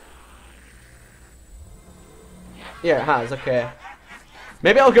back? Yeah, it has. Okay.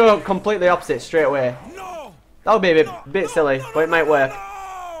 Maybe I'll go completely opposite straight away. That would be a bit silly, but it might work.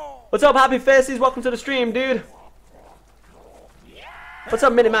 What's up, Happy Faces? Welcome to the stream, dude. What's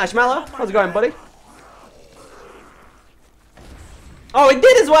up, Mini Marshmallow? How's it going, buddy? Oh, it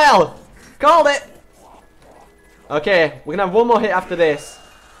did as well! Called it! Okay, we're gonna have 1 more hit after this.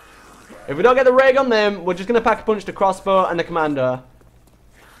 If we don't get the ray gun, then we're just gonna pack a punch the crossbow and the Commando.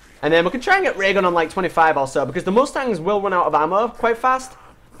 And then we can try and get ray gun on like 25 or so, because the Mustangs will run out of ammo quite fast.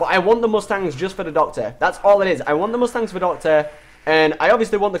 But I want the Mustangs just for the Doctor. That's all it is. I want the Mustangs for Doctor, and I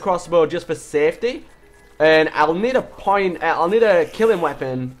obviously want the crossbow just for safety. And I'll need a I'll need a killing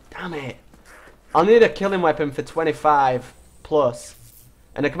weapon. Damn it. I'll need a killing weapon for 25 plus.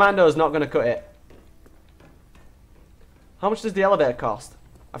 And the Commando is not going to cut it. How much does the elevator cost?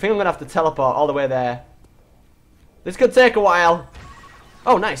 I think I'm going to have to teleport all the way there. This could take a while.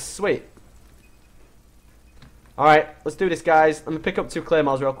 Oh, nice. Sweet. Alright, let's do this, guys. Let me pick up 2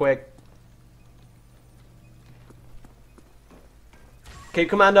 claymores real quick. Keep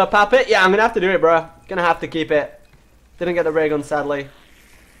Commando, pop it? Yeah, I'm going to have to do it, bro. Gonna have to keep it. Didn't get the ray gun, sadly.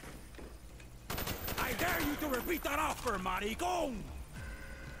 I dare you to repeat that offer, maricón.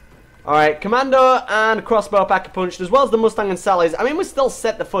 Alright, Commando and crossbow pack a punch, as well as the Mustang and Sally's. I mean, we still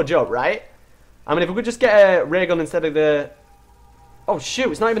set the fudge up, right? I mean, if we could just get a ray gun instead of the... Oh,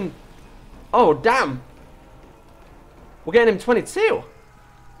 shoot, it's not even... Oh, damn. We're getting him 22.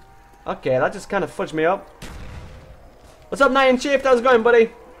 Okay, that just kind of fudged me up. What's up, Nine Chief? How's it going,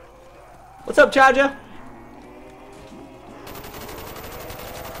 buddy? What's up, Charger?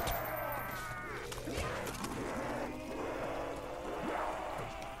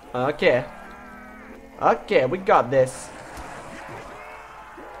 Okay. Okay, we got this.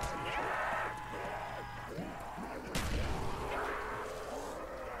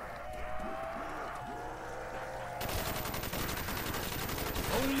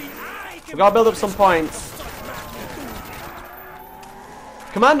 We gotta build up some points.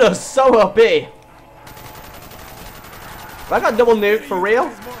 Commando's so OP. Have I got double nuke for real?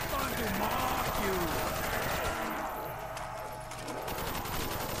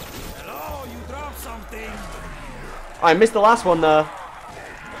 Hello, you dropped something. Oh, I missed the last one though.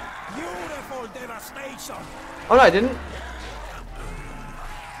 Beautiful devastation. Oh no, I didn't.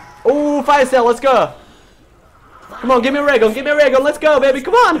 Oh, fire sale, let's go. Come on, give me a ray gun, let's go, baby,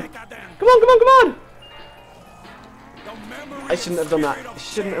 come on. Come on, come on, come on. I shouldn't have done that.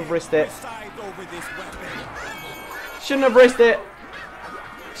 Shouldn't have risked it. Shouldn't have risked it.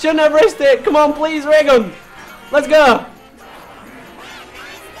 Shouldn't have risked it. Come on, please, ray gun. Let's go.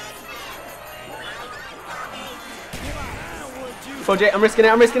 Fudge it. I'm risking it.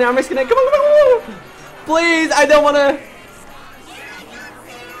 I'm risking it. I'm risking it. Come on, come on, come on. Please, I don't want to.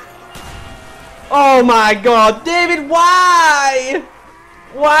 Oh my God, David, why?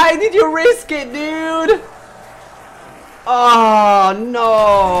 Why did you risk it, dude? Oh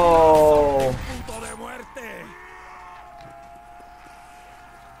no.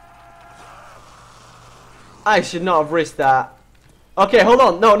 I should not have risked that. Okay, hold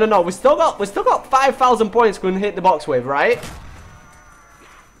on. No, no, no. We still got 5,000 points we can hit the box with, right?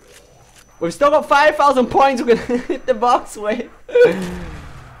 We've still got 5,000 points we can hit the box with.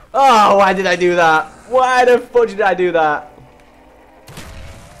 Oh, why did I do that? Why the fuck did I do that?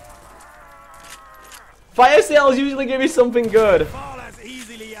 Fire sales usually give you something good.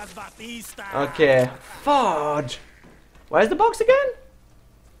 Okay. Fudge. Where's the box again?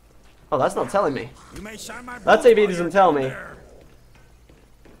 Oh, that's not telling me. That TV doesn't tell me.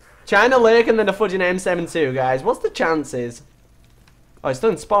 China Lake and then a fudging M72, guys. What's the chances? Oh, it's still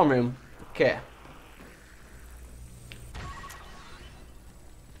in spawn room. Okay.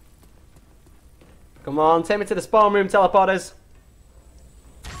 Come on, take me to the spawn room, teleporters.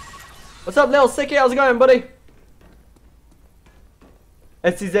 What's up, little sickie? How's it going, buddy?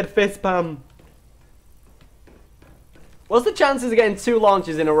 SCZ fist spam. What's the chances of getting 2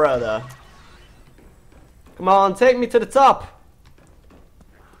 launches in a row, though? Come on, take me to the top.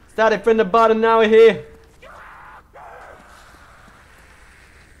 Started from the bottom, now we're here.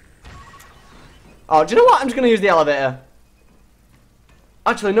 Oh, do you know what? I'm just going to use the elevator.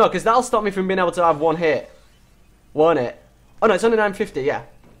 Actually, no, because that'll stop me from being able to have 1 hit. Won't it? Oh, no, it's only 950, yeah.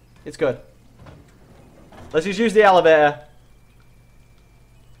 It's good. Let's just use the elevator.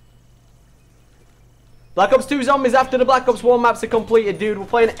 Black Ops 2 zombies after the Black Ops 1 maps are completed, dude. We're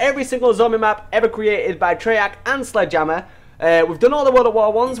playing every single zombie map ever created by Treyarch and Sledgehammer. We've done all the World at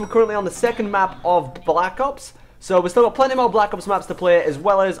War 1s. We're currently on the 2nd map of Black Ops. So we've still got plenty more Black Ops maps to play, as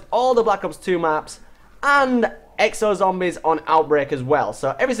well as all the Black Ops 2 maps and Exo Zombies on Outbreak as well.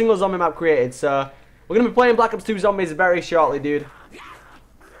 So every single zombie map created. So we're going to be playing Black Ops 2 Zombies very shortly, dude.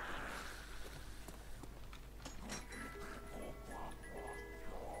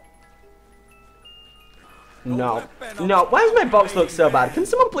 No. No. Why does my box look so bad? Can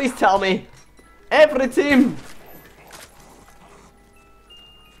someone please tell me? Every team.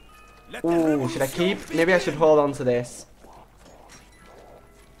 Ooh, should I keep? Maybe I should hold on to this.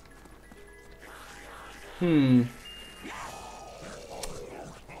 I mean,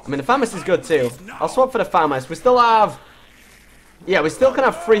 the Famous is good too. I'll swap for the Famous. We still have... Yeah, we still can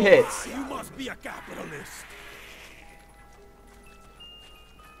have 3 hits. You must be a capitalist.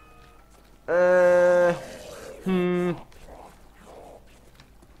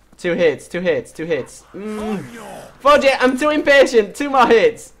 2 hits, 2 hits, 2 hits. Fudge it, I'm too impatient. 2 more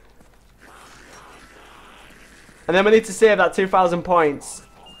hits. And then we need to save that 2,000 points.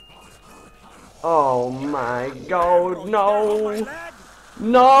 Oh my God, no.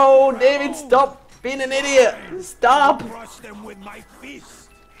 No, David, stop being an idiot. Stop.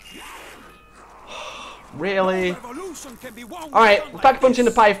 Really? Alright, back punching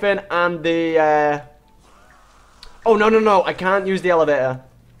the Python and the... Oh, no, no, no. I can't use the elevator.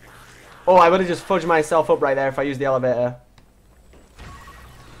 Oh, I would have just fudged myself up right there if I used the elevator.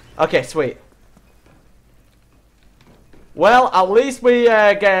 Okay, sweet. Well, at least we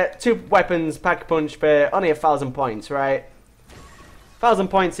get 2 weapons pack punch for only 1,000 points, right? 1,000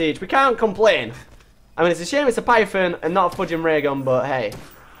 points each. We can't complain. I mean, it's a shame it's a Python and not a fudging ray gun, but hey.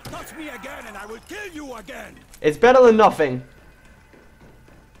 Touch me again and I will kill you again. It's better than nothing.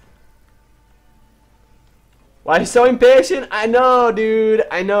 Why are you so impatient? I know, dude.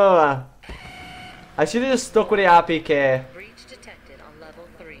 I know. I should have just stuck with the RPK. Breach detected on level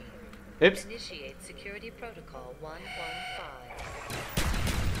 3. Oops. Initiate security protocol 115.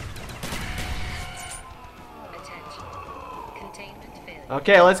 Attention. Containment failure.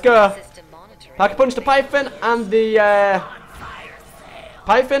 Okay, let's go. System monitoring. Pack punch the Python and the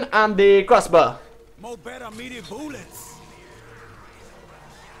Python and the crossbow. More better meaty bullets.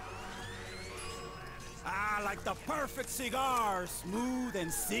 Ah, like the perfect cigar, smooth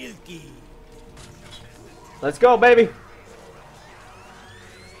and silky. Let's go, baby.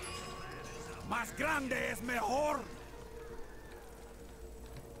 Más grande es mejor.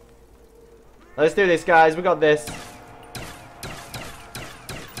 Let's do this, guys. We got this.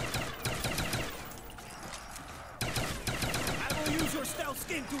 I will use your stealth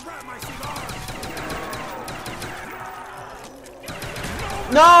skin to wrap my cigar.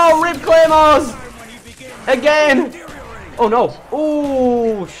 No, rip claymores! Again! Oh no.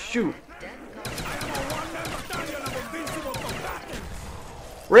 Oh, shoot.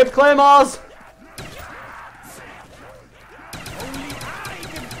 Rip claymores! Only I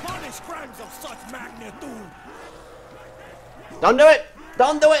can punish crimes of such magnitude. Don't do it!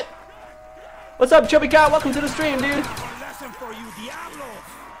 Don't do it! What's up, Chubby Cat? Welcome to the stream, dude. A lesson for you, Diablos.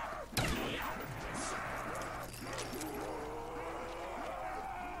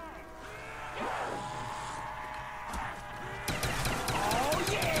 Oh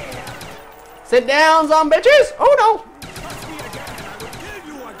yeah! Sit down, zombie bitches! Oh no! Touch me again, and I will kill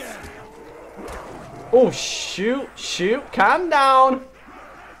you again. Oh, shoot, shoot. Calm down.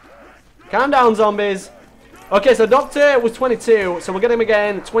 Calm down, zombies. Okay, so Doctor was 22, so we'll get him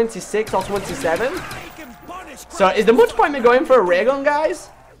again 26 or 27. I can punish So is there much point in me going for a ray gun, guys?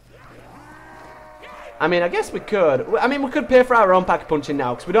 I mean, I guess we could. I mean, we could pay for our own pack punching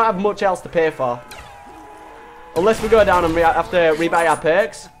now, because we don't have much else to pay for. Unless we go down and have to rebuy our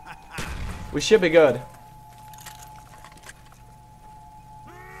perks. We should be good.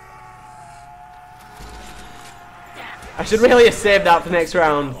 I should really have saved that for next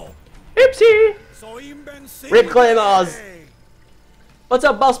round. Oopsie! Rip claymores! What's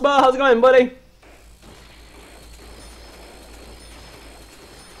up, Boss Bo? How's it going, buddy?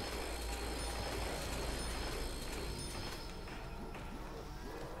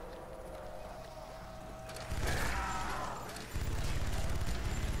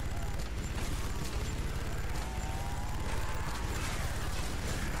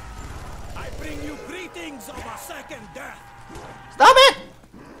 I bring you greetings of a second death. Stop it!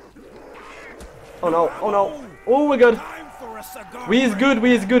 Oh no, oh no. Oh, we're good. Time for a cigar. We is good,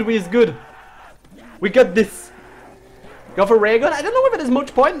 we is good, we is good. We got this. Go for ray gun? I don't know if there's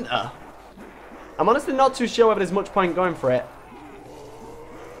much point there. I'm honestly not too sure if there's much point going for it.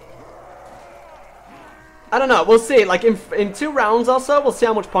 I don't know, we'll see. Like in 2 rounds or so, we'll see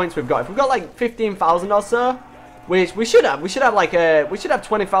how much points we've got. If we've got like 15,000 or so, which we should have. We should have like we should have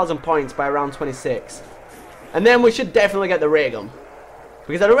 20,000 points by round 26. And then we should definitely get the ray gun.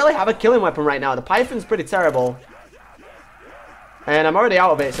 Because I don't really have a killing weapon right now. The Python's pretty terrible. And I'm already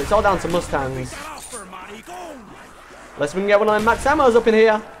out of it, so it's all down to Mustangs. Unless we can get one of them max ammos up in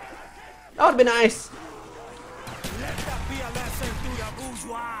here. That would be nice. Let that be a lesson to the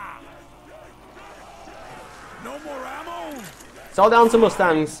bourgeois. No more ammo. It's all down to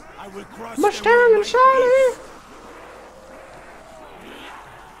Mustangs. I will crush Mustang and Charlie.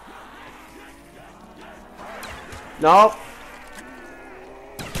 Nope.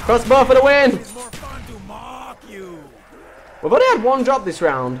 Crossbow for the win. It's more fun to mock you. We've only had 1 drop this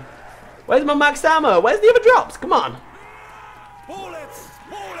round. Where's my max ammo? Where's the other drops? Come on. Bullets!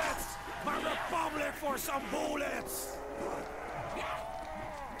 Bullets! My republic for some bullets!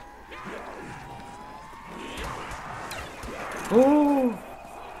 Ooh.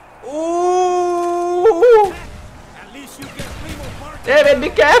 Ooh. At least you get primo party. David, be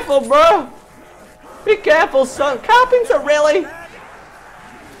careful, bro. Be careful, son. Carpenter, really?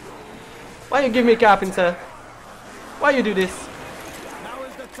 Why you give me Carpenter? Why you do this? Now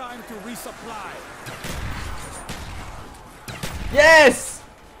is the time to resupply. Yes!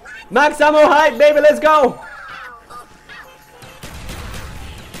 Max ammo hype, baby, let's go!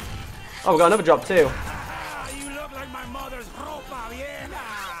 Oh, we got another drop too. Ah, you look like my mother's ropa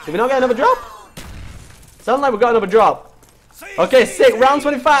vieja. Did we not get another drop? Sounds like we got another drop. Okay, sick. Round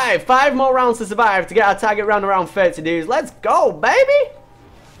 25. 5 more rounds to survive to get our target round around 30 dudes. Let's go, baby!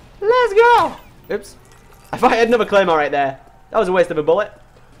 Let's go! Oops. I thought I had another claymore right there. That was a waste of a bullet.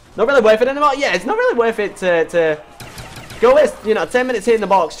 Not really worth it anymore. Yeah, it's not really worth it to go waste, you know, 10 minutes hitting the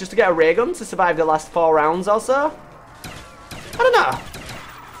box just to get a ray gun to survive the last 4 rounds or so. I don't know.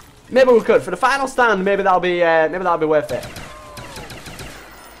 Maybe we could. For the final stand, maybe that'll be worth it.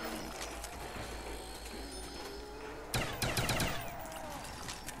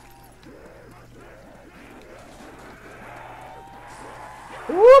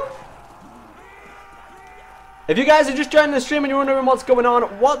 Whoop. If you guys are just joining the stream and you're wondering what's going on,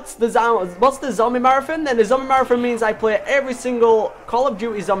 what's the zombie marathon? Then the zombie marathon means I play every single Call of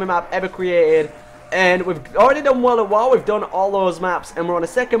Duty zombie map ever created. And we've already done World at War, we've done all those maps, and we're on a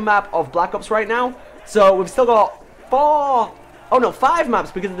second map of Black Ops right now. So we've still got 5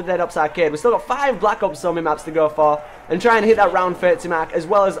 maps because of the Dead Ops Arcade. We've still got 5 Black Ops zombie maps to go for, and try and hit that round 30 mark, as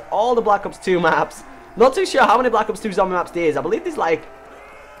well as all the Black Ops 2 maps. Not too sure how many Black Ops 2 zombie maps there is. I believe there's like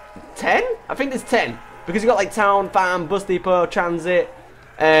 10? I think there's 10. Because you've got like Town, Farm, Bus Depot, Transit,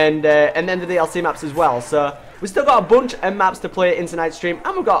 and then the DLC maps as well. So we've still got a bunch of maps to play in tonight's stream,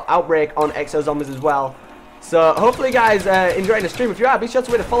 and we've got Outbreak on Exo Zombies as well. So hopefully you guys enjoying the stream. If you are, be sure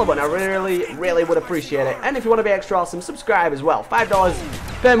to hit the follow button. I really would appreciate it. And if you want to be extra awesome, subscribe as well.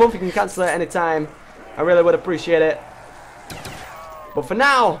 $5 per month. You can cancel it anytime. I really would appreciate it. But for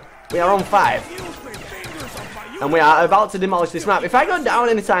now, we are on 5. And we are about to demolish this map. If I go down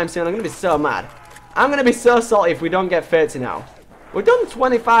anytime soon, I'm going to be so mad. I'm going to be so salty if we don't get 30 now. We've done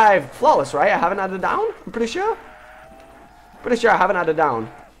 25 flawless, right? I haven't had a down, I'm pretty sure. Pretty sure I haven't had a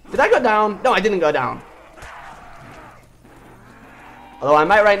down. Did I go down? No, I didn't go down. Although I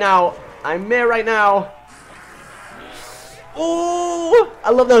might right now. I may right now. Ooh, I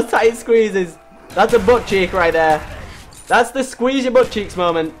love those tight squeezes. That's a butt cheek right there. That's the squeeze your butt cheeks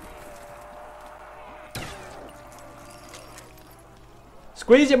moment.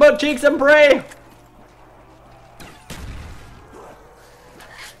 Squeeze your butt cheeks and pray.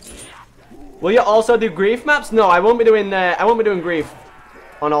 Will you also do grief maps? No, I won't be doing grief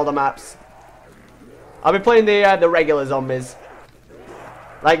on all the maps. I'll be playing the regular zombies.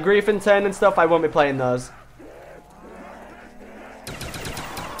 Like grief and turn and stuff, I won't be playing those.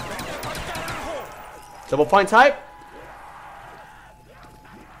 Double point type.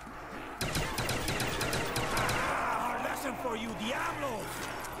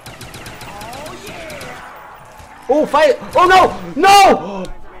 Oh, fight! Oh no! No!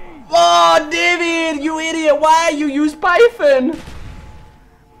 Oh, David, you idiot! Why you use Python?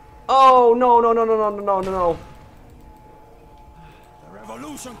 Oh no! The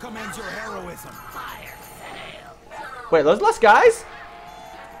revolution commends your heroism. Wait, those last guys?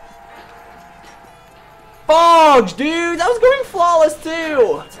 Fudge, dude! That was going flawless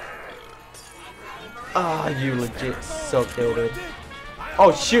too! Ah, you legit suck, David.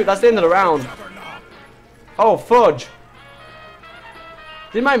 Oh shoot, that's the end of the round. Oh, fudge.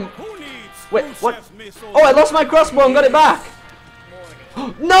 Did my... Wait, what? Oh, I lost my crossbow and got it back!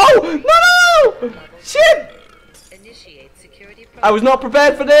 No! No! Shit! I was not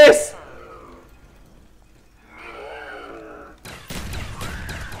prepared for this!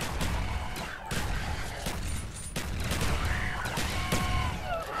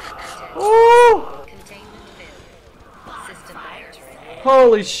 Oh!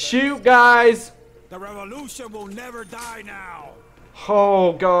 Holy shoot, guys! The revolution will never die now.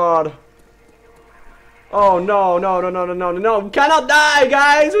 Oh god. Oh no, no. We cannot die,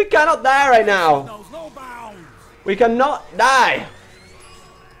 guys! We cannot die right now. No bounds. We cannot die.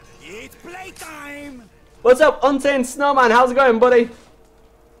 It's playtime. What's up, Untamed Snowman? How's it going, buddy?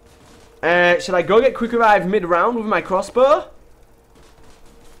 Should I go get quick revive mid-round with my crossbow?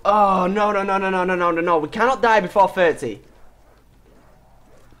 Oh no. We cannot die before 30.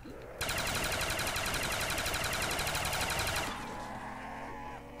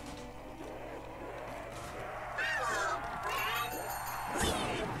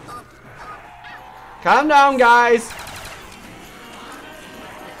 Calm down, guys.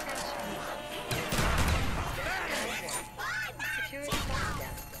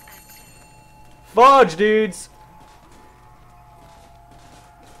 Fudge, dudes.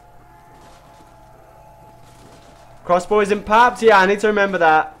 Crossbow isn't papped? Yeah, I need to remember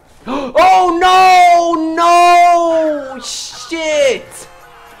that. Oh, no! Shit!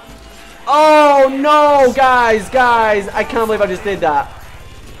 Oh, no, guys. I can't believe I just did that.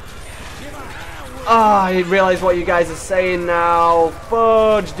 Oh, I realize what you guys are saying now.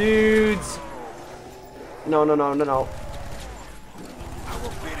 Fudge, dudes. No. I will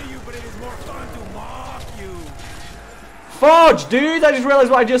pity you, but it is more fun to mock you. Fudge, dudes. I just realized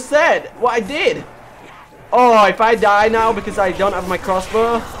what I just said. What I did. Oh, if I die now because I don't have my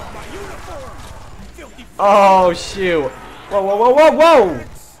crossbow. Oh, shoot. Whoa.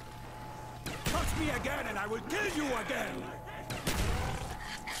 Touch me again and I will kill you again.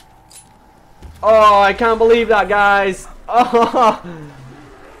 Oh, I can't believe that, guys. Oh,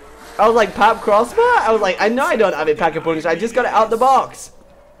 I was like, Pap crossbow? I was like, I know I don't have it Pack-a-Punch. I just got it out the box.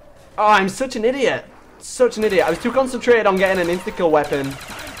 Oh, I'm such an idiot. Such an idiot. I was too concentrated on getting an insta-kill weapon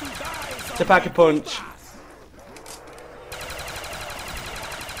to Pack-a-Punch.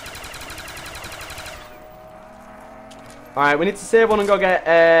 Alright, we need to save one and go get,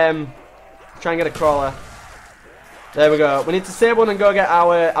 try and get a crawler. There we go. We need to save one and go get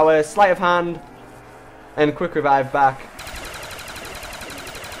our sleight of hand and quick revive back.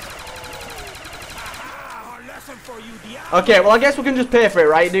 Okay, well I guess we can just pay for it,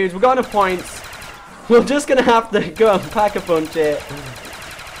 right, dudes? We've got enough points. We're just gonna have to go and Pack-a-Punch it.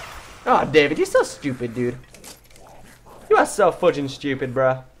 Oh, David, you're so stupid, dude. You are so fudging stupid,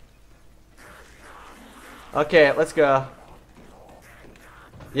 bruh. Okay, let's go.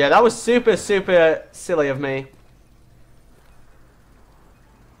 Yeah, that was super silly of me.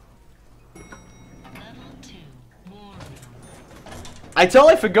 Level 2. I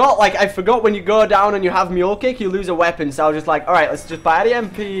totally forgot, like, I forgot when you go down and you have mule kick, you lose a weapon, so I was just like, alright, let's just buy the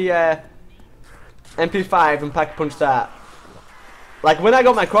MP5 and pack a punch that. Like, when I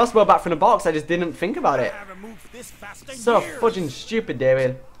got my crossbow back from the box, I just didn't think about it. So fudging stupid,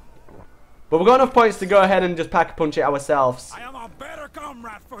 David. But we've got enough points to go ahead and just pack a punch it ourselves. I am a better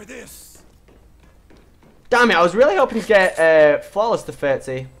comrade for this. Damn it, I was really hoping to get flawless to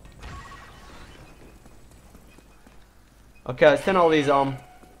 30. Okay, let's turn all these on.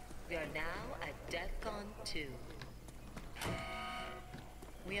 We are now at DEFCON 2.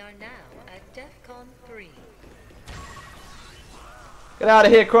 We are now at DEFCON 3. Get out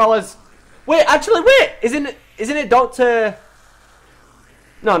of here, crawlers. Wait, actually, wait! Isn't it Dr.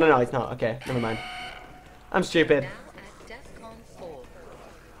 No, it's not. Okay, never mind. I'm stupid. Now at DEFCON 4.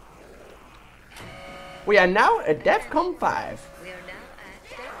 We are now at DEFCON 5. We are now at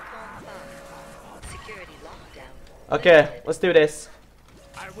DEFCON 5. Security lockdown. Okay, let's do this.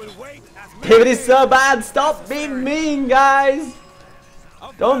 I will wait as David is so bad. Stop being mean, guys.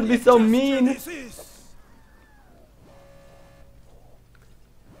 Don't be so mean. This is.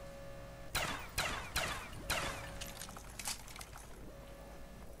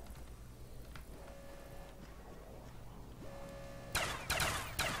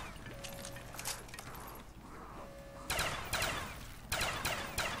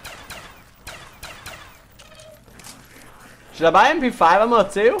 Should I buy MP5 ammo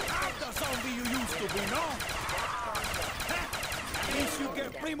too? I'm the zombie you used to be, no? At least you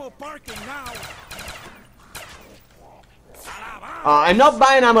get primo parking now. I'm not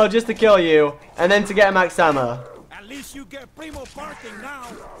buying ammo just to kill you, and then to get max ammo. At least you get primo parking now.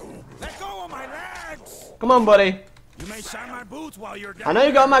 Let go of my legs. Come on, buddy. You may shine my boots while you're down. I know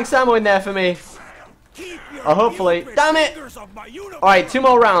you got max ammo in there for me. Keep your Oh, hopefully. putrid Damn it! fingers off my uniform. Alright, 2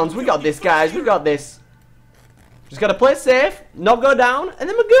 more rounds. We got this, guys. We got this. Just gotta play safe, not go down, and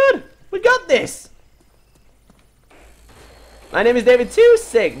then we're good. We got this. My name is David too.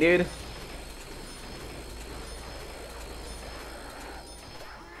 Sick, dude.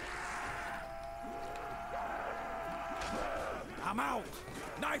 I'm out.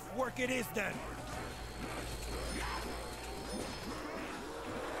 Knife work it is then.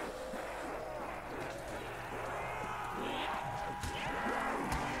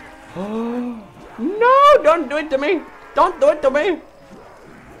 Oh. No, don't do it to me. Don't do it to me.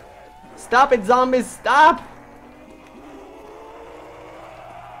 Stop it, zombies. Stop.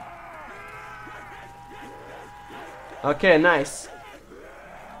 Okay, nice.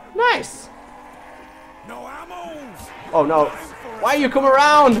 Nice. No ammo. Oh, no. Why you come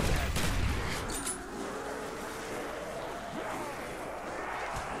around?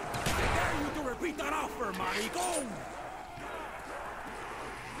 I dare you to repeat that offer, maricón.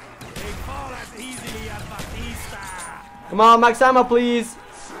 They fall as easily as Batista. Come on, max ammo, please.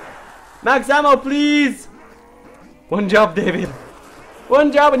 Max ammo, please. One job, David.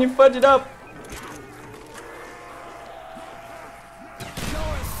 One job and you fudge it up.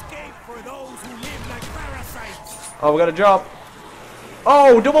 No escape for those who live like parasites. Oh, we got a drop.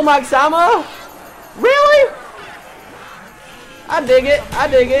 Oh, double max ammo? Really? I dig it. I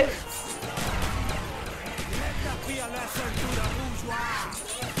dig it. Let that be a lesson to the bourgeois.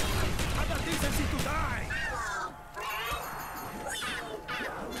 Have the decency to die.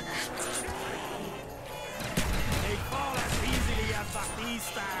 They fall as easily as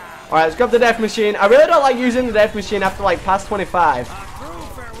Batista. Alright, let's grab the death machine. I really don't like using the death machine after like past 25. A true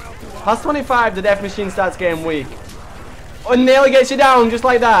farewell to all. Past 25, the death machine starts getting weak. Oh, it nearly gets you down just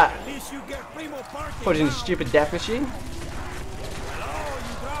like that. At least you get primo parking. Fudging now. stupid death machine. Hello, you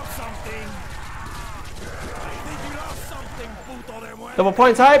dropped something. I think you lost something, puto de muerte. Double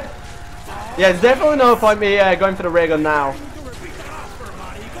point type. Yeah, there's definitely no point me going for the ray gun now. To repeat that offer,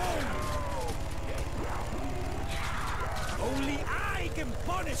 maricón. Only I can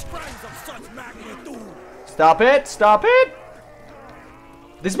punish crimes of such magnitude. Stop it. Stop it.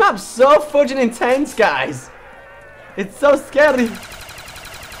 This map's so fudging intense, guys. It's so scary. Only I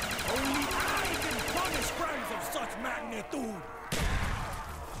can punish crimes of such magnitude.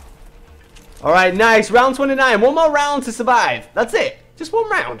 Alright, nice. Round 29. One more round to survive. That's it. Just one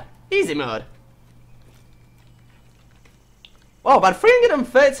round. Easy mode. Oh, about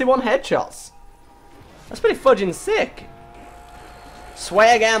 331 headshots. That's pretty fudging sick.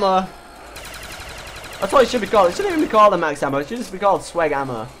 Swag ammo. That's what it should be called. It shouldn't even be called a max ammo. It should just be called swag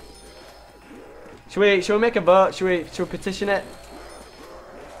ammo. Should we make a vote? Should we petition it?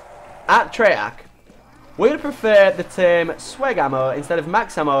 At Treyarch, we would prefer the term swag ammo instead of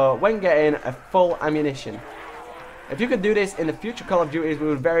max ammo when getting a full ammunition. If you could do this in the future Call of Duties, we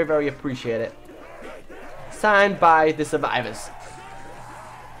would very, very appreciate it. Signed by the survivors.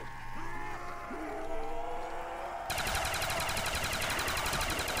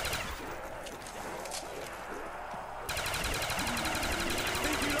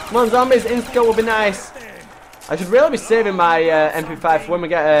 Come on, zombies. Insta-kill will be nice. I should really be saving my MP5 for when we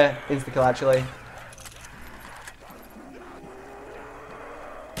get an insta-kill, actually.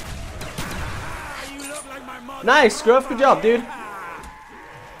 Nice, Scruff. Good job, dude.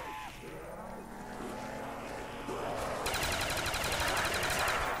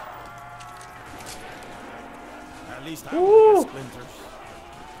 At least I won't get splinters.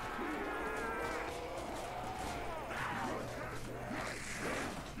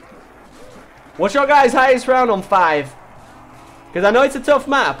 What's your guys' highest round on 5? Because I know it's a tough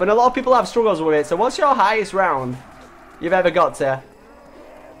map, and a lot of people have struggles with it. So what's your highest round you've ever got to?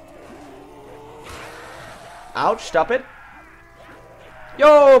 Ouch, stop it.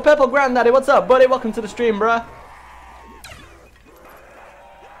 Yo, Purple Granddaddy, what's up, buddy? Welcome to the stream, bruh.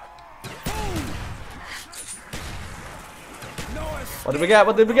 What did we get?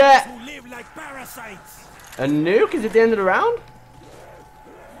 What did we get? A nuke? Is it the end of the round?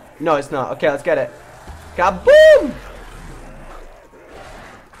 No, it's not. Okay, let's get it. Kaboom!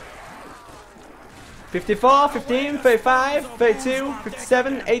 54, 15, 35, 32,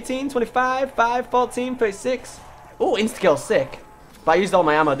 57, 18, 25, 5, 14, 36. Ooh, insta-kill, sick. But I used all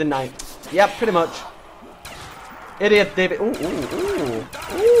my ammo, didn't I? Yep, pretty much. Idiot David. Ooh, ooh, ooh,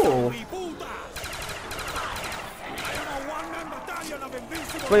 ooh.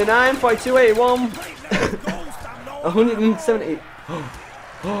 29, 42, 81. 170.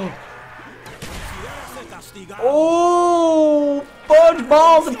 Oh, fudge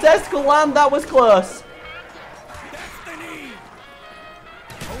balls of testicle land, that was close. Destiny.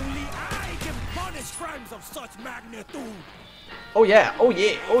 Only I can punish crimes of such magnitude. Oh yeah, oh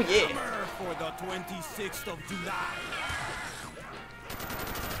yeah, oh yeah. For the 26th of July.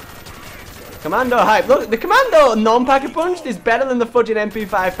 Commando hype. Look, the Commando non-packer punched is better than the fudging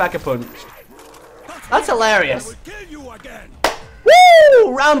MP5 packer punched. That's hilarious.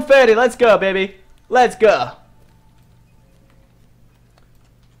 Woo! Round 30, let's go, baby. Let's go.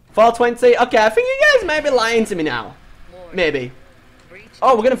 420. Okay, I think you guys might be lying to me now. Maybe.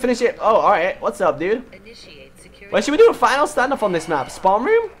 Oh, we're gonna finish it. Oh, alright. What's up, dude? Wait, should we do a final stand-off on this map? Spawn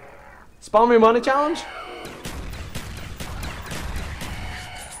room? Spawn room only challenge?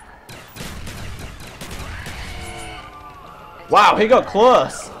 Wow, he got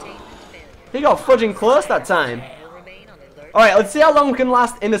close. He got fudging close that time. Alright, let's see how long we can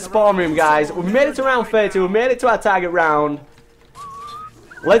last in the spawn room, guys. We've made it to round 32. We've made it to our target round.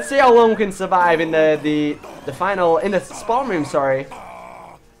 Let's see how long we can survive in the final, in the spawn room, sorry.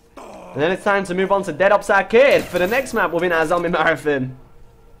 And then it's time to move on to Dead Ops Arcade for the next map within our zombie marathon.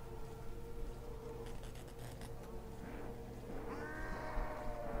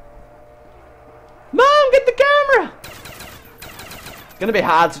 Mom, get the camera! It's gonna be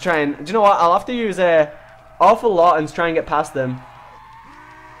hard to try and, do you know what? I'll have to use a awful lot and try and get past them.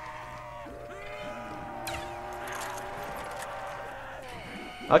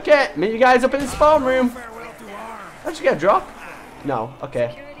 Okay, meet you guys up in the spawn room. How'd you get a drop? No,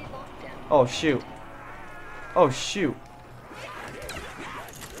 okay. Oh shoot. Oh shoot.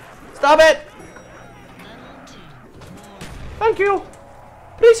 Stop it! Thank you.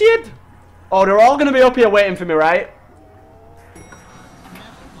 Appreciate it. Oh, they're all gonna be up here waiting for me, right?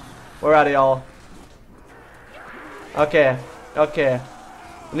 Where are they all? Okay, okay.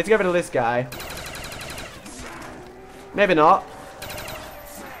 We need to get rid of this guy. Maybe not.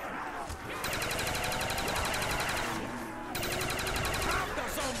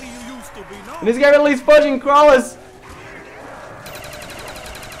 We need to get rid of these fudging crawlers.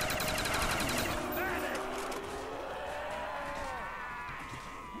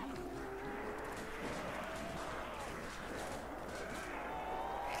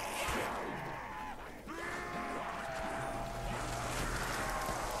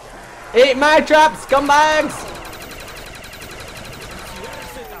 Eat my traps, scumbags!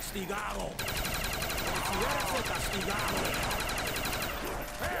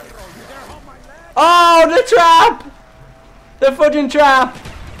 Oh, the trap! The fudging trap!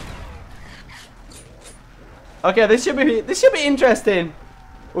 Okay, this should be interesting.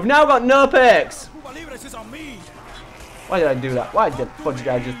 We've now got no perks. Why did I do that? Why did fudge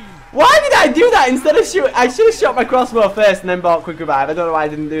guy just? Why did I do that instead of shoot? I should have shot my crossbow first and then bought quick revive. I don't know why I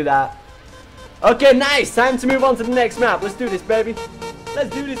didn't do that. Okay, nice. Time to move on to the next map. Let's do this, baby.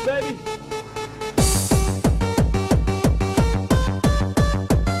 Let's do this, baby.